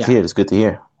that's good to hear. It's good to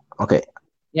hear. Okay.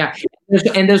 Yeah,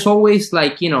 and there's always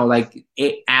like like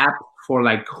a app for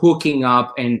like hooking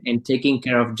up and taking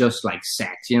care of just like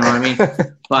sex. You know what I mean?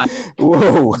 But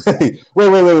whoa,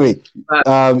 wait.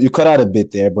 You cut out a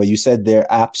bit there, but you said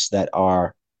there are apps that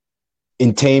are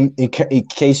in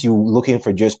case you're looking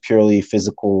for just purely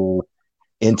physical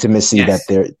intimacy. That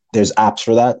there's apps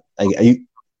for that. Like, are you?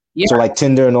 Yeah. So like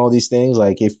Tinder and all these things,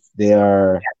 like if they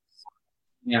are.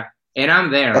 Yeah, and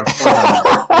I'm there. Of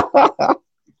course.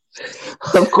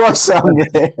 Of course I'm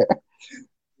there.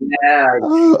 Yeah.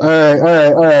 All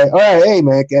right. Hey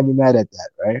man, can't be mad at that,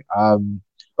 right?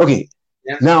 Okay.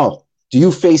 Yeah. Now, do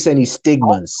you face any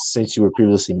stigmas since you were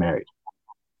previously married,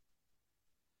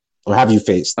 or have you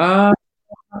faced?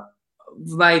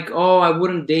 Like, I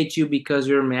wouldn't date you because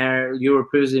you're married. You were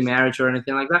previously married, or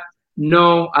anything like that.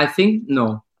 No, I think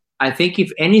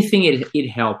if anything, it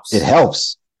helps. It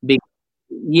helps.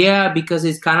 Because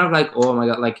it's kind of like, oh my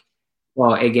god, like.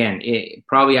 Well, again,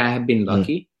 probably I have been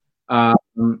lucky.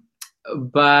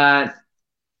 but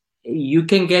you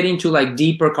can get into like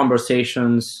deeper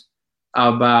conversations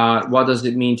about what does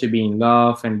it mean to be in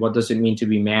love and what does it mean to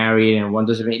be married and what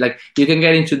does it mean, like you can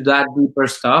get into that deeper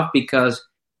stuff because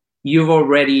you've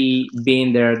already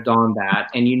been there, done that,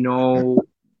 and you know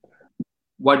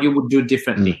what you would do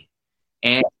differently.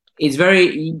 And it's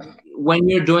very, when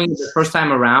you're doing it the first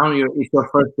time around, it's your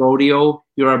first rodeo,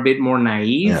 you're a bit more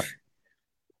naive.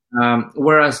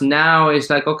 Whereas now it's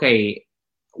like, okay,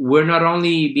 we're not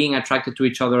only being attracted to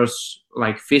each other's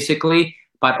like physically,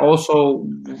 but also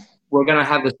we're gonna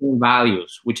have the same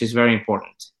values, which is very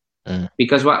important.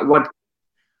 Because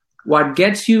what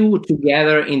gets you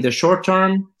together in the short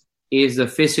term is the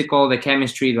physical, the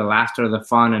chemistry, the laughter, the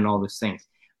fun, and all these things.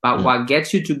 But what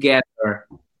gets you together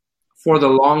for the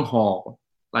long haul,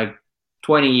 like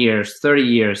 20 years, 30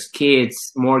 years,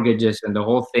 kids, mortgages, and the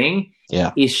whole thing,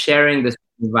 is sharing the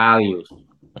same values.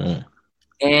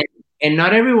 And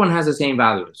not everyone has the same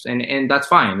values, and that's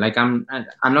fine. Like I'm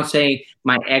not saying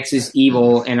my ex is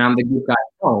evil and I'm the good guy.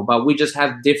 No, but we just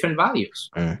have different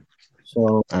values. So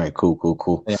all right,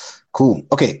 cool. Yeah. Cool.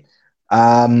 Okay.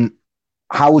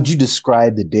 How would you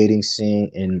describe the dating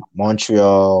scene in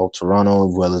Montreal,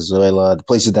 Toronto, Venezuela, the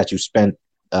places that you spent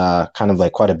kind of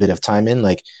like quite a bit of time in,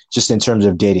 like just in terms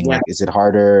of dating? Like, is it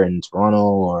harder in Toronto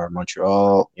or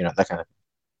Montreal? You know, that kind of thing.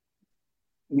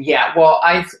 Yeah, well,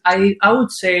 I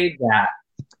would say that,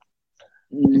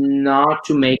 not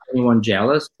to make anyone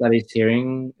jealous that is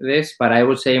hearing this, but I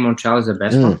would say Montreal is the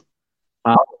best one.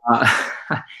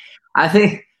 I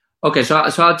think. Okay, so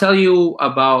I'll tell you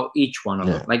about each one of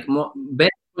them. Like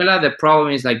Venezuela, the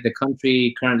problem is like the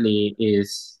country currently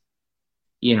is,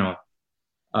 you know,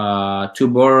 to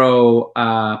borrow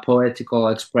a poetical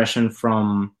expression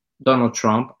from Donald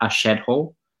Trump, a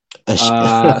shithole.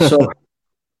 So,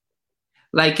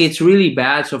 like, it's really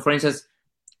bad. So, for instance,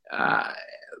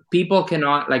 people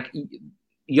cannot, like,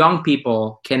 young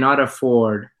people cannot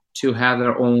afford to have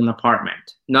their own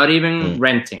apartment, not even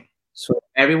renting. So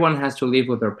everyone has to live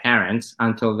with their parents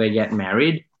until they get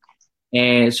married.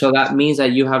 And so that means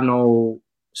that you have no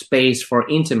space for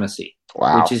intimacy,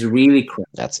 which is really crazy.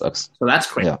 That sucks. So that's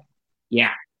crazy.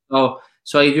 Yeah. So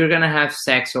if you're going to have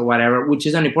sex or whatever, which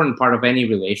is an important part of any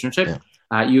relationship,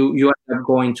 you end up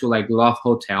going to like love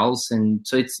hotels. And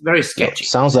so it's very sketchy.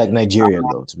 Sounds like Nigeria,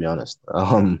 though, to be honest.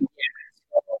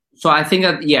 So I think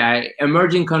that,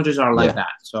 emerging countries are like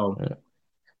that. So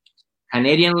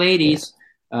Canadian ladies...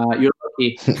 you're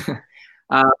lucky.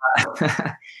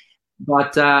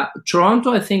 But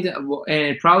Toronto, I think,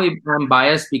 and probably I'm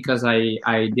biased because I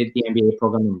did the MBA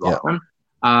program in Brooklyn.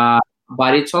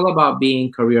 But it's all about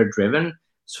being career driven.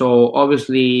 So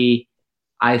obviously,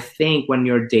 I think when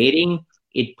you're dating,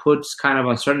 it puts kind of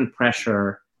a certain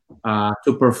pressure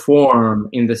to perform,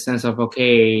 in the sense of,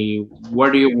 okay,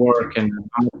 where do you work and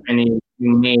how much money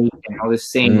you make and all these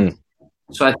things.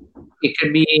 So I think it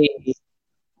could be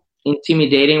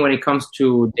intimidating when it comes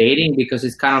to dating, because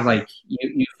it's kind of like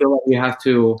you feel like you have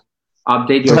to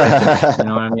update your resume, you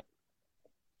know what I mean?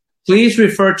 Please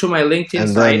refer to my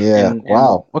LinkedIn site.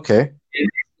 Wow. Okay.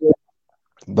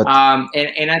 But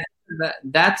and I think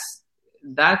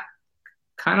that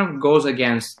kind of goes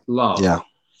against love.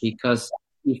 Because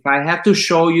if I have to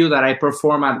show you that I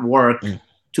perform at work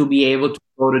to be able to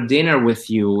go to dinner with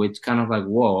you, it's kind of like,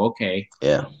 whoa, okay.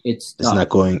 It's not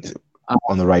going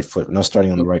on the right foot, not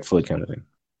starting on the right foot, kind of thing.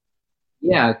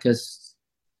 Because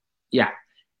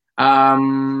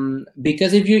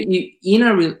if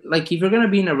you're going to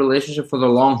be in a relationship for the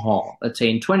long haul, let's say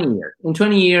in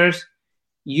 20 years,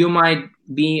 you might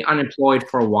be unemployed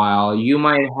for a while. You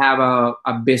might have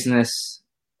a business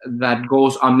that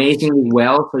goes amazingly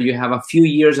well, so you have a few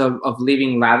years of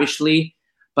living lavishly,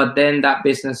 but then that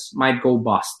business might go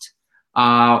bust,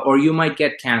 or you might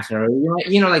get cancer, or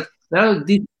like there are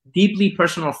these deeply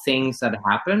personal things that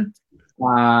happen,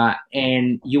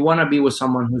 and you want to be with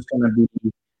someone who's going to be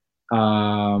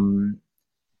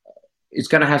it's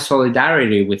going to have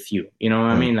solidarity with you, you know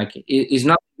what I mean? Like, it's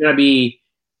not going to be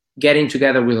getting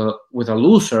together with a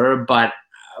loser, but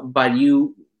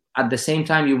you, at the same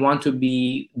time, you want to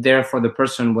be there for the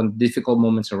person when difficult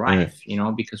moments arrive, you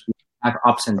know, because we have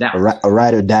ups and downs. A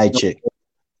ride or die chick.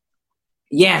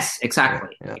 Yes,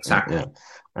 exactly. Exactly. All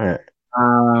right.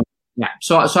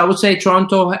 So I would say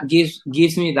Toronto gives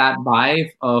me that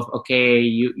vibe of, okay,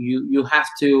 you have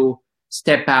to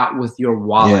step out with your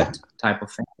wallet type of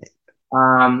thing.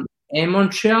 And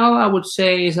Montreal, I would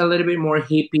say, is a little bit more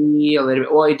hippie, a little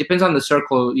bit. Well, it depends on the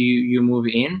circle you move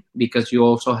in, because you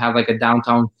also have like a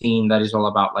downtown scene that is all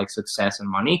about like success and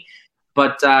money.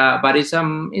 But it's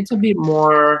a bit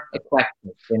more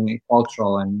eclectic and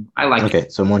cultural, and I like it. Okay,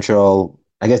 so Montreal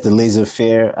I guess the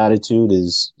laissez-faire attitude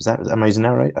is that, am I using that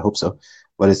right? I hope so.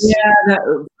 But it's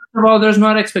First of all, there's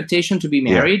not expectation to be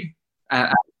married,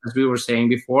 as we were saying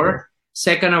before. Yeah.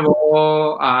 Second of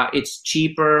all, it's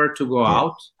cheaper to go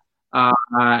out.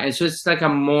 And so it's like a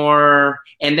more,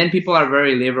 and then people are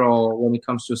very liberal when it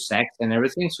comes to sex and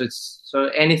everything. So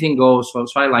anything goes. So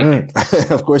I like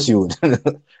it. Of course you would.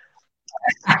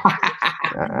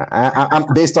 I'm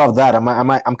based off that.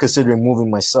 I'm considering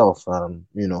moving myself.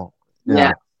 You know.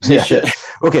 Yeah.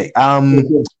 Okay.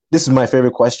 This is my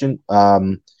favorite question.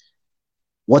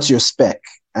 What's your spec?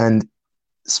 And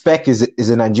spec is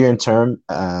a Nigerian term.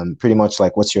 Pretty much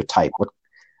like what's your type?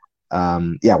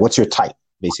 What's your type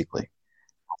basically?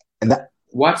 And that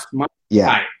what's my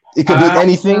type? It could be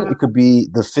anything. It could be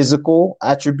the physical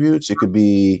attributes. It could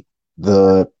be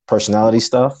the personality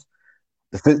stuff.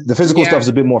 The physical stuff is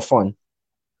a bit more fun.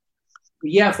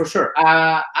 Yeah, for sure.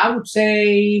 I would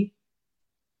say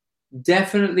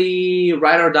definitely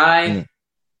ride or die.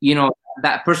 You know,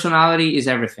 that personality is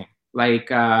everything. Like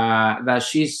that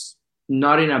she's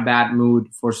not in a bad mood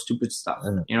for stupid stuff.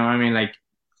 You know what I mean? Like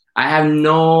I have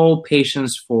no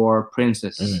patience for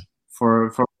princess.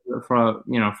 For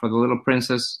you know, for the little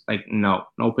princess, like no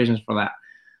patience for that.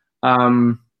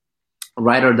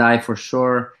 Ride or die for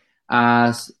sure.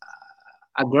 A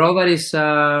girl that is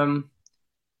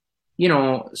you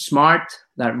know, smart,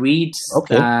 that reads,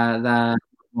 that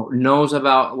knows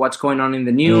about what's going on in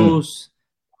the news,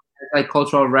 like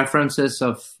cultural references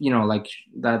of, you know, like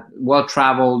that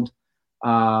well-traveled,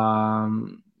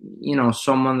 you know,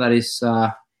 someone that is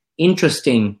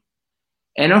interesting.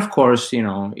 And of course, you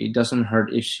know, it doesn't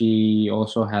hurt if she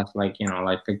also has like, you know,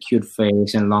 like a cute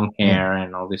face and long hair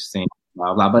and all these things,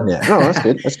 blah, blah. But no, that's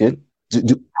good. That's good.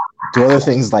 Do other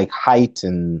things like height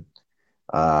and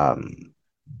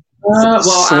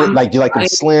like do you like them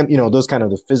slim, you know, those kind of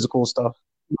the physical stuff?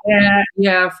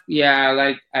 Yeah.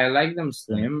 Like I like them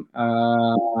slim, but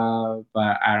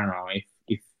I don't know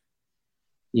if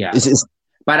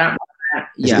but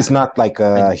it's not like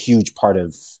a huge part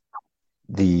of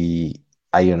the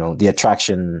the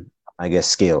attraction, I guess,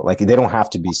 scale. Like they don't have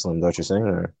to be slim, don't you saying,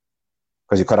 or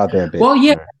because you cut out there a bit? Well,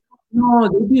 yeah, no,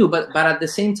 they do, but at the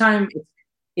same time,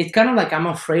 it's kind of like I'm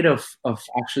afraid of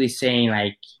actually saying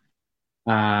like.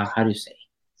 How do you say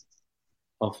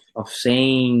of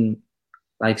saying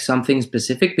like something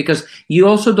specific, because you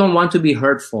also don't want to be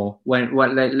hurtful when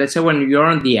let's say when you're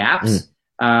on the apps,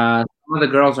 some of the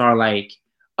girls are like,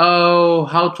 oh,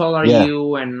 how tall are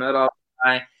you, and blah, blah,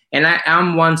 blah. And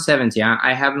I'm 170.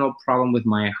 I have no problem with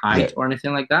my height or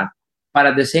anything like that, but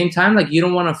at the same time, like you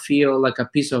don't want to feel like a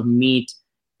piece of meat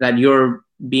that you're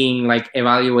being like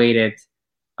evaluated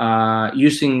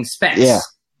using specs,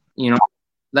 you know.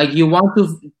 Like you want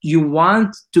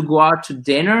to go out to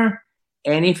dinner,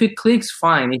 and if it clicks,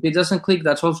 fine. If it doesn't click,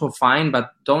 that's also fine.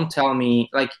 But don't tell me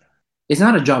like it's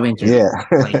not a job interview. Yeah,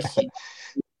 like,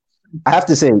 I have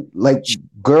to say, like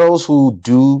girls who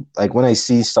do like when I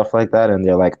see stuff like that, and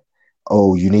they're like,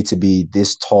 "Oh, you need to be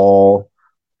this tall,"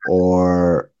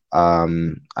 or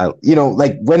you know,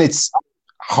 like when it's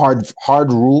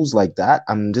hard rules like that,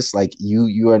 I'm just like,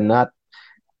 you are not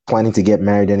planning to get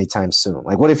married anytime soon.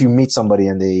 Like what if you meet somebody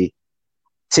and they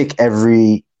tick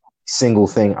every single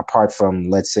thing apart from,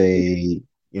 let's say,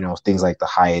 you know, things like the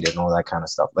height and all that kind of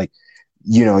stuff, like,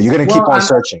 you know, you're going to keep on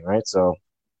searching, right? So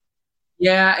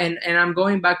yeah, and I'm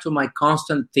going back to my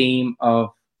constant theme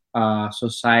of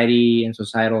society and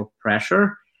societal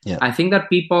pressure. I think that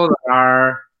people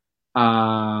that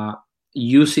are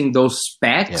using those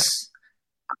specs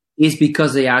is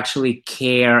because they actually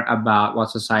care about what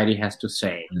society has to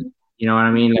say. You know what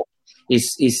I mean? Like,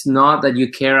 it's not that you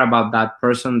care about that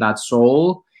person, that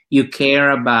soul. You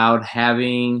care about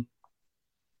having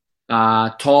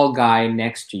a tall guy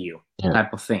next to you,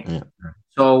 type of thing.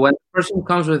 So when the person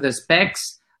comes with the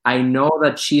specs, I know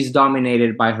that she's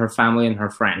dominated by her family and her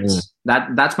friends.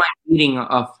 That's my reading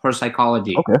of her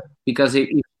psychology. Because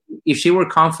if she were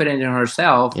confident in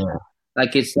herself,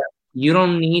 like it's like, you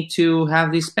don't need to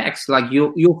have these specs. Like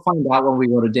you'll find out when we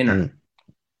go to dinner.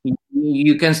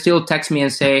 You can still text me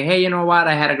and say, hey, you know what?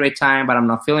 I had a great time, but I'm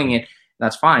not feeling it.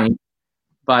 That's fine.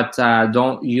 But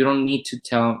you don't need to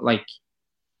tell, like,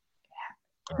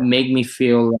 make me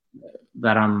feel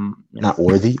that I'm not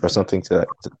worthy or something to that.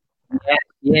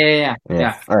 Yeah.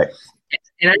 All right.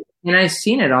 And I've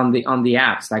seen it on the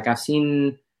apps. Like I've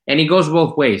seen, and it goes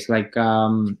both ways. Like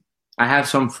I have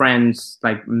some friends,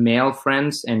 like male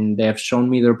friends, and they have shown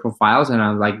me their profiles, and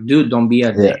I'm like, dude, don't be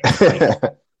a dick.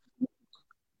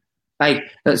 Like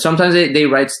sometimes they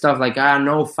write stuff like,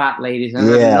 no fat ladies. And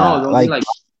I'm like, no, don't be like,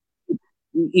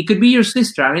 it could be your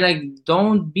sister. I mean, like,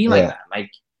 don't be like that.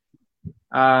 Like,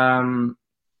 Um,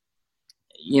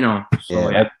 so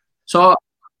Yeah.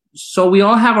 so we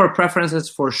all have our preferences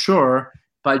for sure,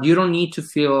 but you don't need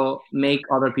to make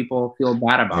other people feel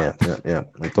bad about it. Yeah.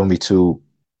 Like, don't be too,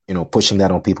 pushing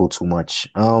that on people too much.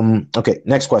 Okay,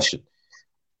 next question.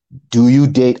 Do you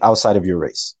date outside of your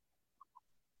race?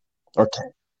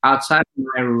 Okay. Outside of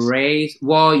my race,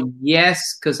 well,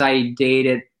 yes, because I've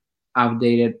dated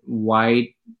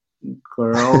white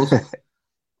girls,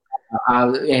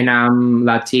 and I'm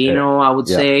Latino, I would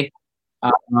say.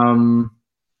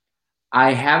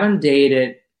 I haven't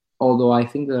dated, although I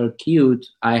think they're cute,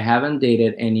 I haven't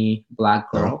dated any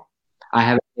black girl. No. I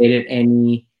haven't dated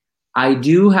any. I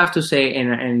do have to say,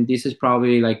 and this is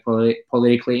probably like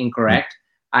politically incorrect,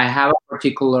 I have a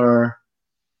particular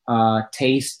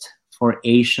taste for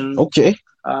Asian. Okay.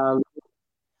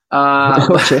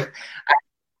 Okay.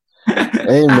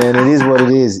 Hey, man, it is what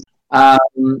it is.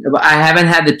 But I haven't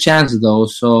had the chance though.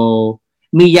 So,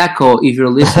 Miyako, if you're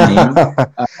listening,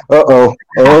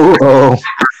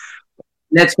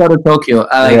 let's go to Tokyo.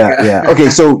 Yeah. Okay,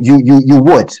 so you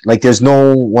would, like, there's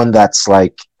no one that's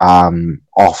like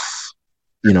off.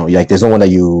 Like, there's no one that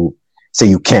you say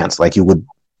you can't. Like, you would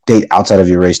date outside of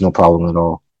your race, no problem at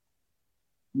all.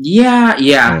 Yeah.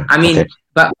 I mean, okay.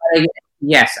 but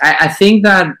yes, I think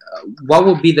that what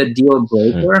would be the deal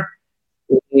breaker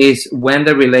is when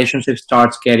the relationship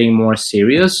starts getting more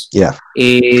serious. Yeah.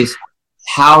 Is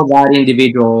how that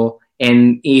individual,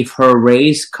 and if her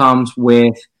race comes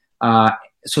with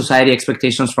society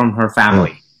expectations from her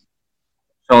family.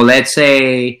 So let's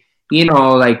say,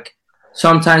 like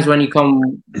sometimes when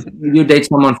you date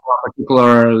someone from a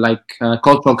particular like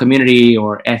cultural community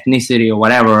or ethnicity or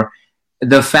whatever,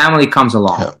 the family comes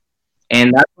along. Yeah.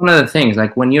 And that's one of the things,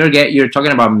 like when you're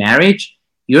talking about marriage,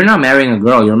 you're not marrying a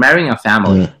girl, you're marrying a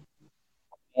family.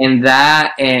 And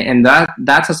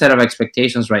that's a set of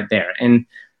expectations right there. And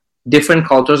different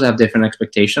cultures have different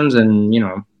expectations, and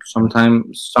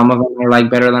sometimes some of them are like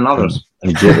better than others.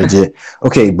 Legit.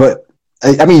 Okay, but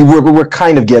I mean, we're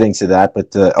kind of getting to that,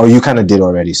 but you kind of did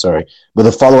already. Sorry, but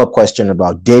the follow-up question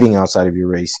about dating outside of your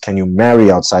race: can you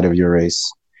marry outside of your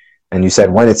race? And you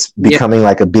said when it's becoming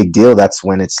like a big deal, that's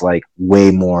when it's like way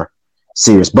more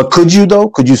serious. But could you though?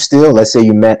 Could you still? Let's say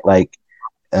you met like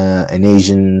an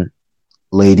Asian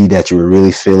lady that you were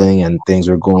really feeling, and things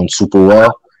were going super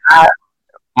well.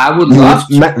 I would love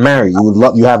to marry. You would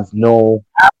love. You have no.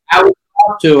 I would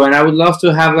love to, and I would love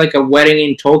to have like a wedding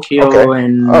in Tokyo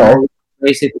and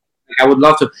basically, I would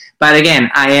love to. But again,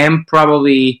 I am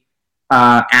probably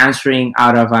answering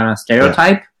out of a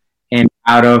stereotype and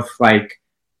out of like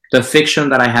the fiction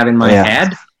that I have in my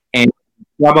head. And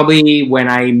probably when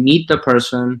I meet the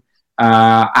person,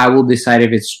 I will decide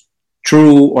if it's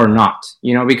true or not.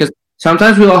 Because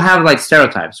sometimes we all have like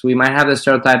stereotypes. We might have the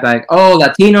stereotype like, oh,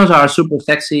 Latinos are super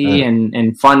sexy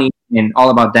and funny and all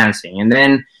about dancing. And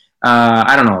then,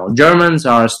 I don't know, Germans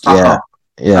are stuck up.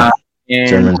 Yeah.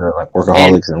 Germans are like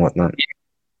workaholics and whatnot.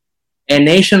 And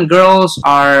Asian girls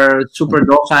are super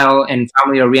docile and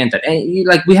family oriented. And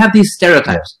like we have these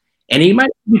stereotypes. And it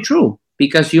might be true.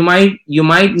 Because you might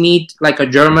meet like a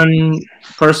German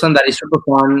person that is super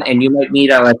fun, and you might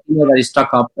meet a Latino that is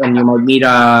stuck up, and you might meet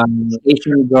an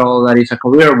Asian girl that is a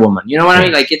career woman. You know what I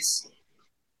mean? Like it's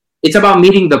about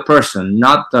meeting the person,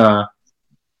 not the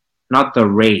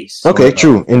race. Okay,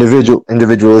 true.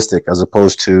 Individualistic as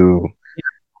opposed to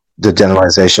the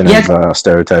generalization of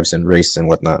stereotypes and race and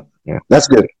whatnot. Yeah, that's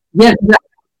good. Yeah,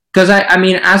 because I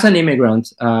mean, as an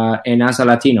immigrant and as a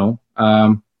Latino.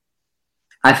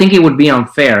 I think it would be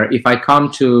unfair if I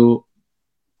come to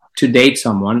date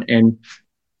someone, and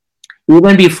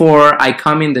even before I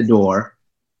come in the door,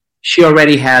 she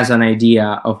already has an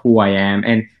idea of who I am,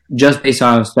 and just based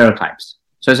on stereotypes.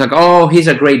 So it's like, oh, he's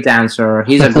a great dancer,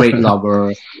 he's a great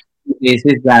lover, this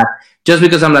is that, just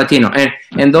because I'm Latino.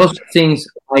 And those things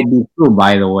might be true,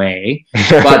 by the way,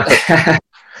 but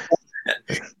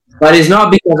but it's not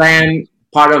because I am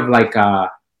part of like a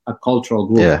cultural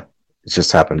group. Yeah. It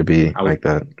just happened to be like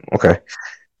that. Okay.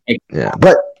 Yeah.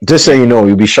 But just so you know,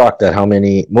 you'll be shocked at how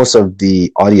most of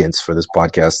the audience for this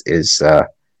podcast is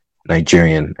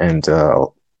Nigerian. And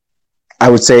I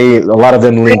would say a lot of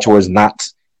them lean towards not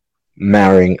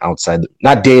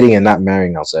dating and not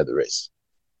marrying outside the race.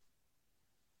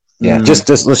 Yeah. Just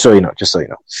so you know.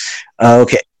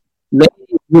 Okay.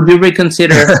 Would you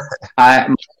reconsider?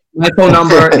 My phone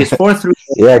number is 43.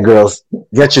 Yeah, girls.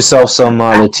 Get yourself some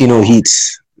Latino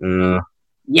heats.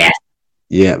 Yes.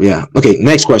 Yeah. Okay,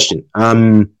 next question.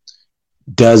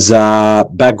 Does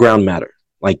background matter?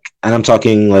 Like, and I'm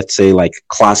talking, let's say, like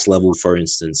class level, for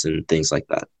instance, and things like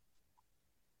that.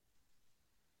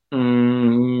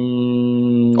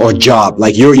 or job?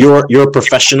 Like you're a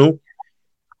professional.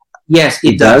 Yes,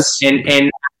 it does.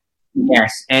 And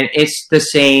yes, and it's the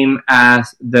same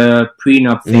as the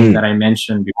prenup thing that I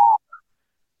mentioned before.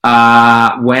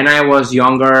 When I was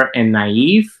younger and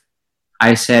naive,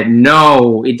 I said,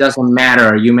 no, it doesn't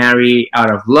matter. You marry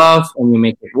out of love and you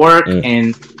make it work.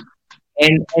 And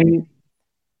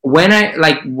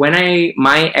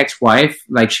my ex-wife,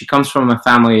 like, she comes from a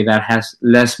family that has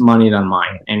less money than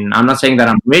mine. And I'm not saying that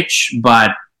I'm rich,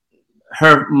 but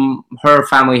her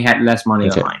family had less money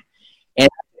than mine.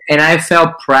 And I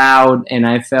felt proud, and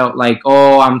I felt like,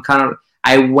 oh,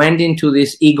 I went into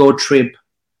this ego trip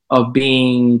of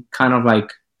being kind of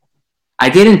like, I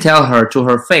didn't tell her to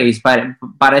her face, but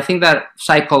I think that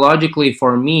psychologically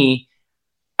for me,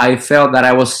 I felt that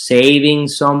I was saving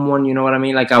someone, you know what I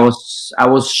mean? Like I was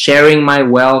sharing my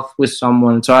wealth with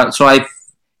someone. And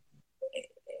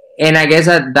I guess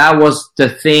that was the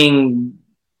thing,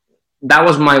 that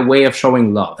was my way of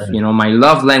showing love. You know, my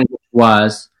love language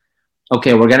was,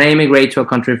 okay, we're going to immigrate to a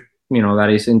country, you know,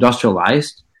 that is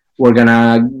industrialized. We're going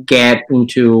to get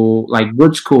into like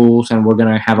good schools and we're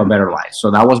going to have a better life.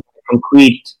 So that was a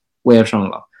concrete way of showing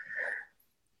love.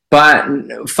 But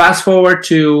fast forward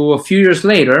to a few years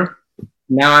later,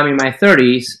 now I'm in my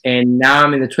 30s and now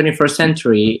I'm in the 21st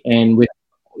century and with,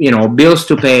 you know, bills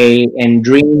to pay and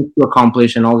dreams to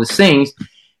accomplish and all these things.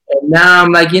 And now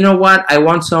I'm like, you know what? I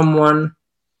want someone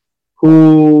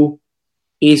who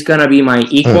is going to be my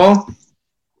equal.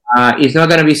 It's not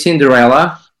going to be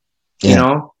Cinderella, you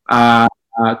know,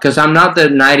 because I'm not the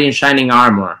knight in shining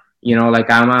armor. You know, like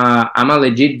I'm a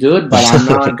legit dude, but I'm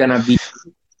not going to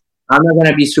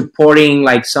be supporting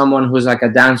like someone who's like a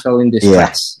damsel in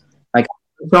distress. Like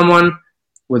someone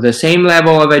with the same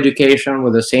level of education,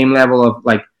 with the same level of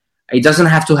like, it doesn't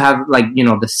have to have like, you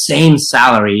know, the same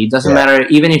salary. It doesn't matter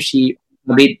even if she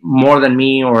a bit more than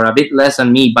me or a bit less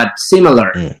than me, but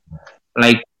similar.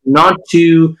 Like not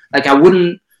to like, I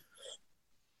would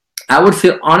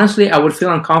feel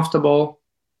uncomfortable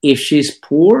if she's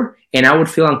poor, and I would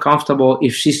feel uncomfortable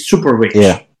if she's super rich.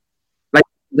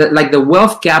 Like the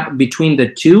wealth gap between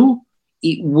the two,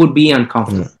 it would be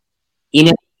uncomfortable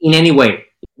in any way.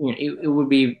 You know, it would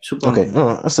be super. Okay,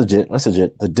 no, that's legit.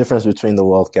 The difference between the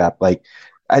wealth gap, like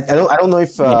I don't know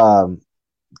if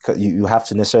you have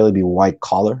to necessarily be white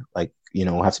collar, like, you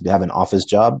know, have to have an office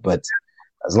job, but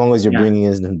as long as you're bringing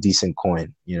in a decent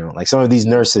coin, you know, like some of these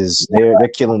nurses, they're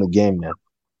killing the game, man.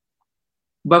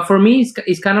 But for me,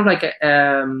 it's kind of like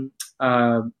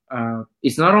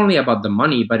it's not only about the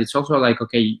money, but it's also like,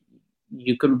 okay,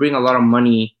 you can bring a lot of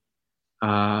money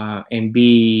and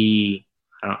be,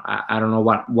 I don't know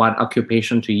what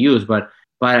occupation to use, but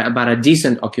a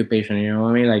decent occupation, you know what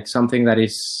I mean? Like something that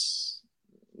is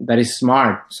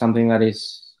smart, something that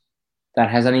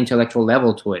has an intellectual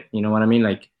level to it. You know what I mean?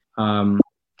 Like,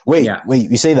 wait,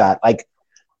 you say that, like,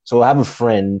 so I have a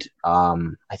friend,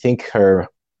 I think the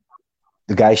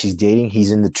guy she's dating,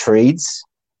 he's in the trades,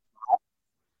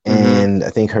 and I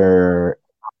think her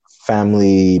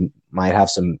family might have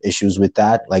some issues with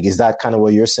that. Like, is that kind of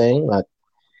what you're saying? Like,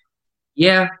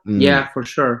 yeah, for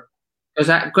sure.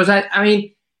 Because I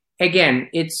mean, again,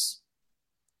 it's,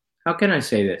 how can I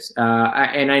say this?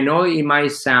 And I know it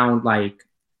might sound like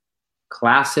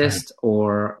classist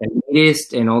or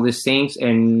elitist and all these things,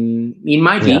 and it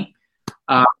might be,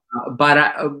 but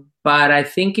I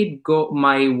think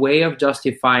my way of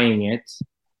justifying it,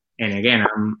 and again,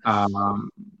 I'm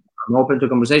open to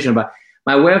conversation, but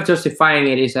my way of justifying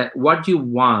it is that what you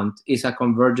want is a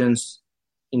convergence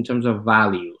in terms of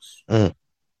values.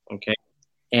 Okay.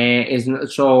 And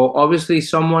so obviously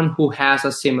someone who has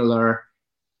a similar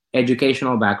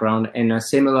educational background and a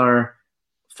similar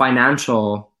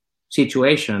financial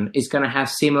situation is going to have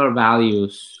similar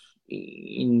values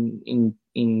in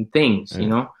things, you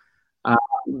know.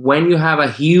 When you have a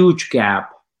huge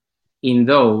gap in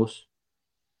those,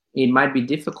 it might be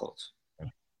difficult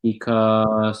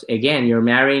because, again, you're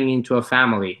marrying into a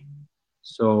family.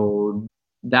 So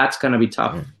that's going to be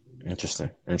tough.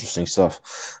 Interesting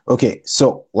stuff. Okay,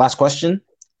 so last question.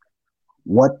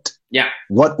 What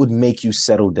would make you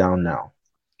settle down now?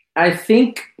 I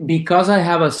think because I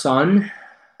have a son,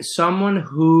 someone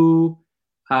who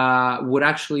would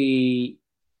actually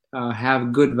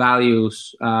have good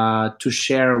values to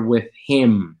share with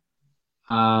him.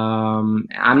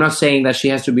 I'm not saying that she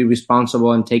has to be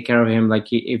responsible and take care of him like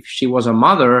if she was a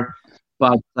mother,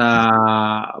 but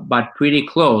pretty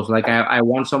close. Like I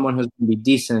want someone who's going to be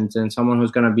decent and someone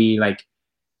who's going to be like,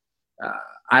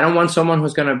 I don't want someone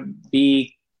who's going to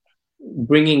be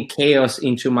bringing chaos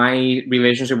into my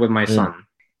relationship with my son.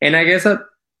 And I guess that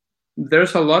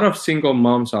there's a lot of single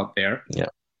moms out there. Yeah.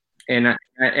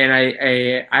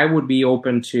 I would be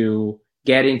open to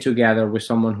getting together with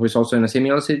someone who is also in a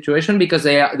similar situation, because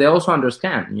they also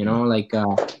understand, like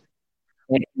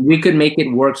we could make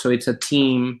it work, so it's a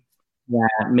team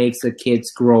that makes the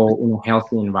kids grow in a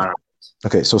healthy environment.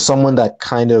 Okay, so someone that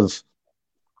kind of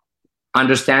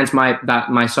understands that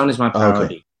my son is my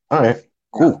priority. Okay. All right.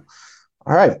 Cool.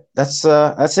 All right. That's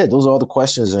it. Those are all the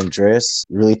questions, Andres.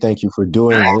 Really thank you for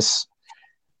doing this.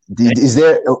 Is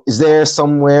there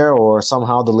somewhere or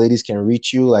somehow the ladies can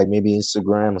reach you, like maybe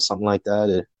Instagram or something like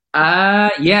that?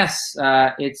 Yes.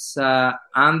 It's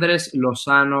Andres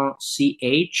Lozano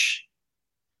CH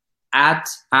at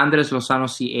Andres Lozano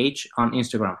CH on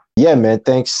Instagram. Yeah, man.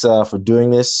 Thanks for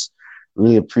doing this.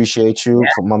 Really appreciate you.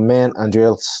 For my man,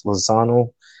 Andrés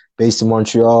Lozano, based in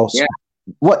Montreal. Yeah.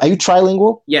 What, are you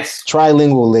trilingual? Yes.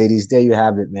 Trilingual, ladies. There you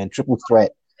have it, man. Triple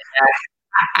threat.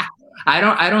 I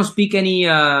don't speak any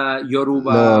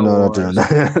Yoruba. No.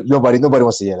 Nobody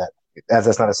wants to hear that.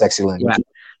 That's not a sexy language.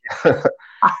 Yeah.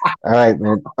 All right,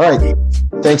 man. All right.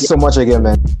 Thanks so much again,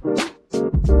 man.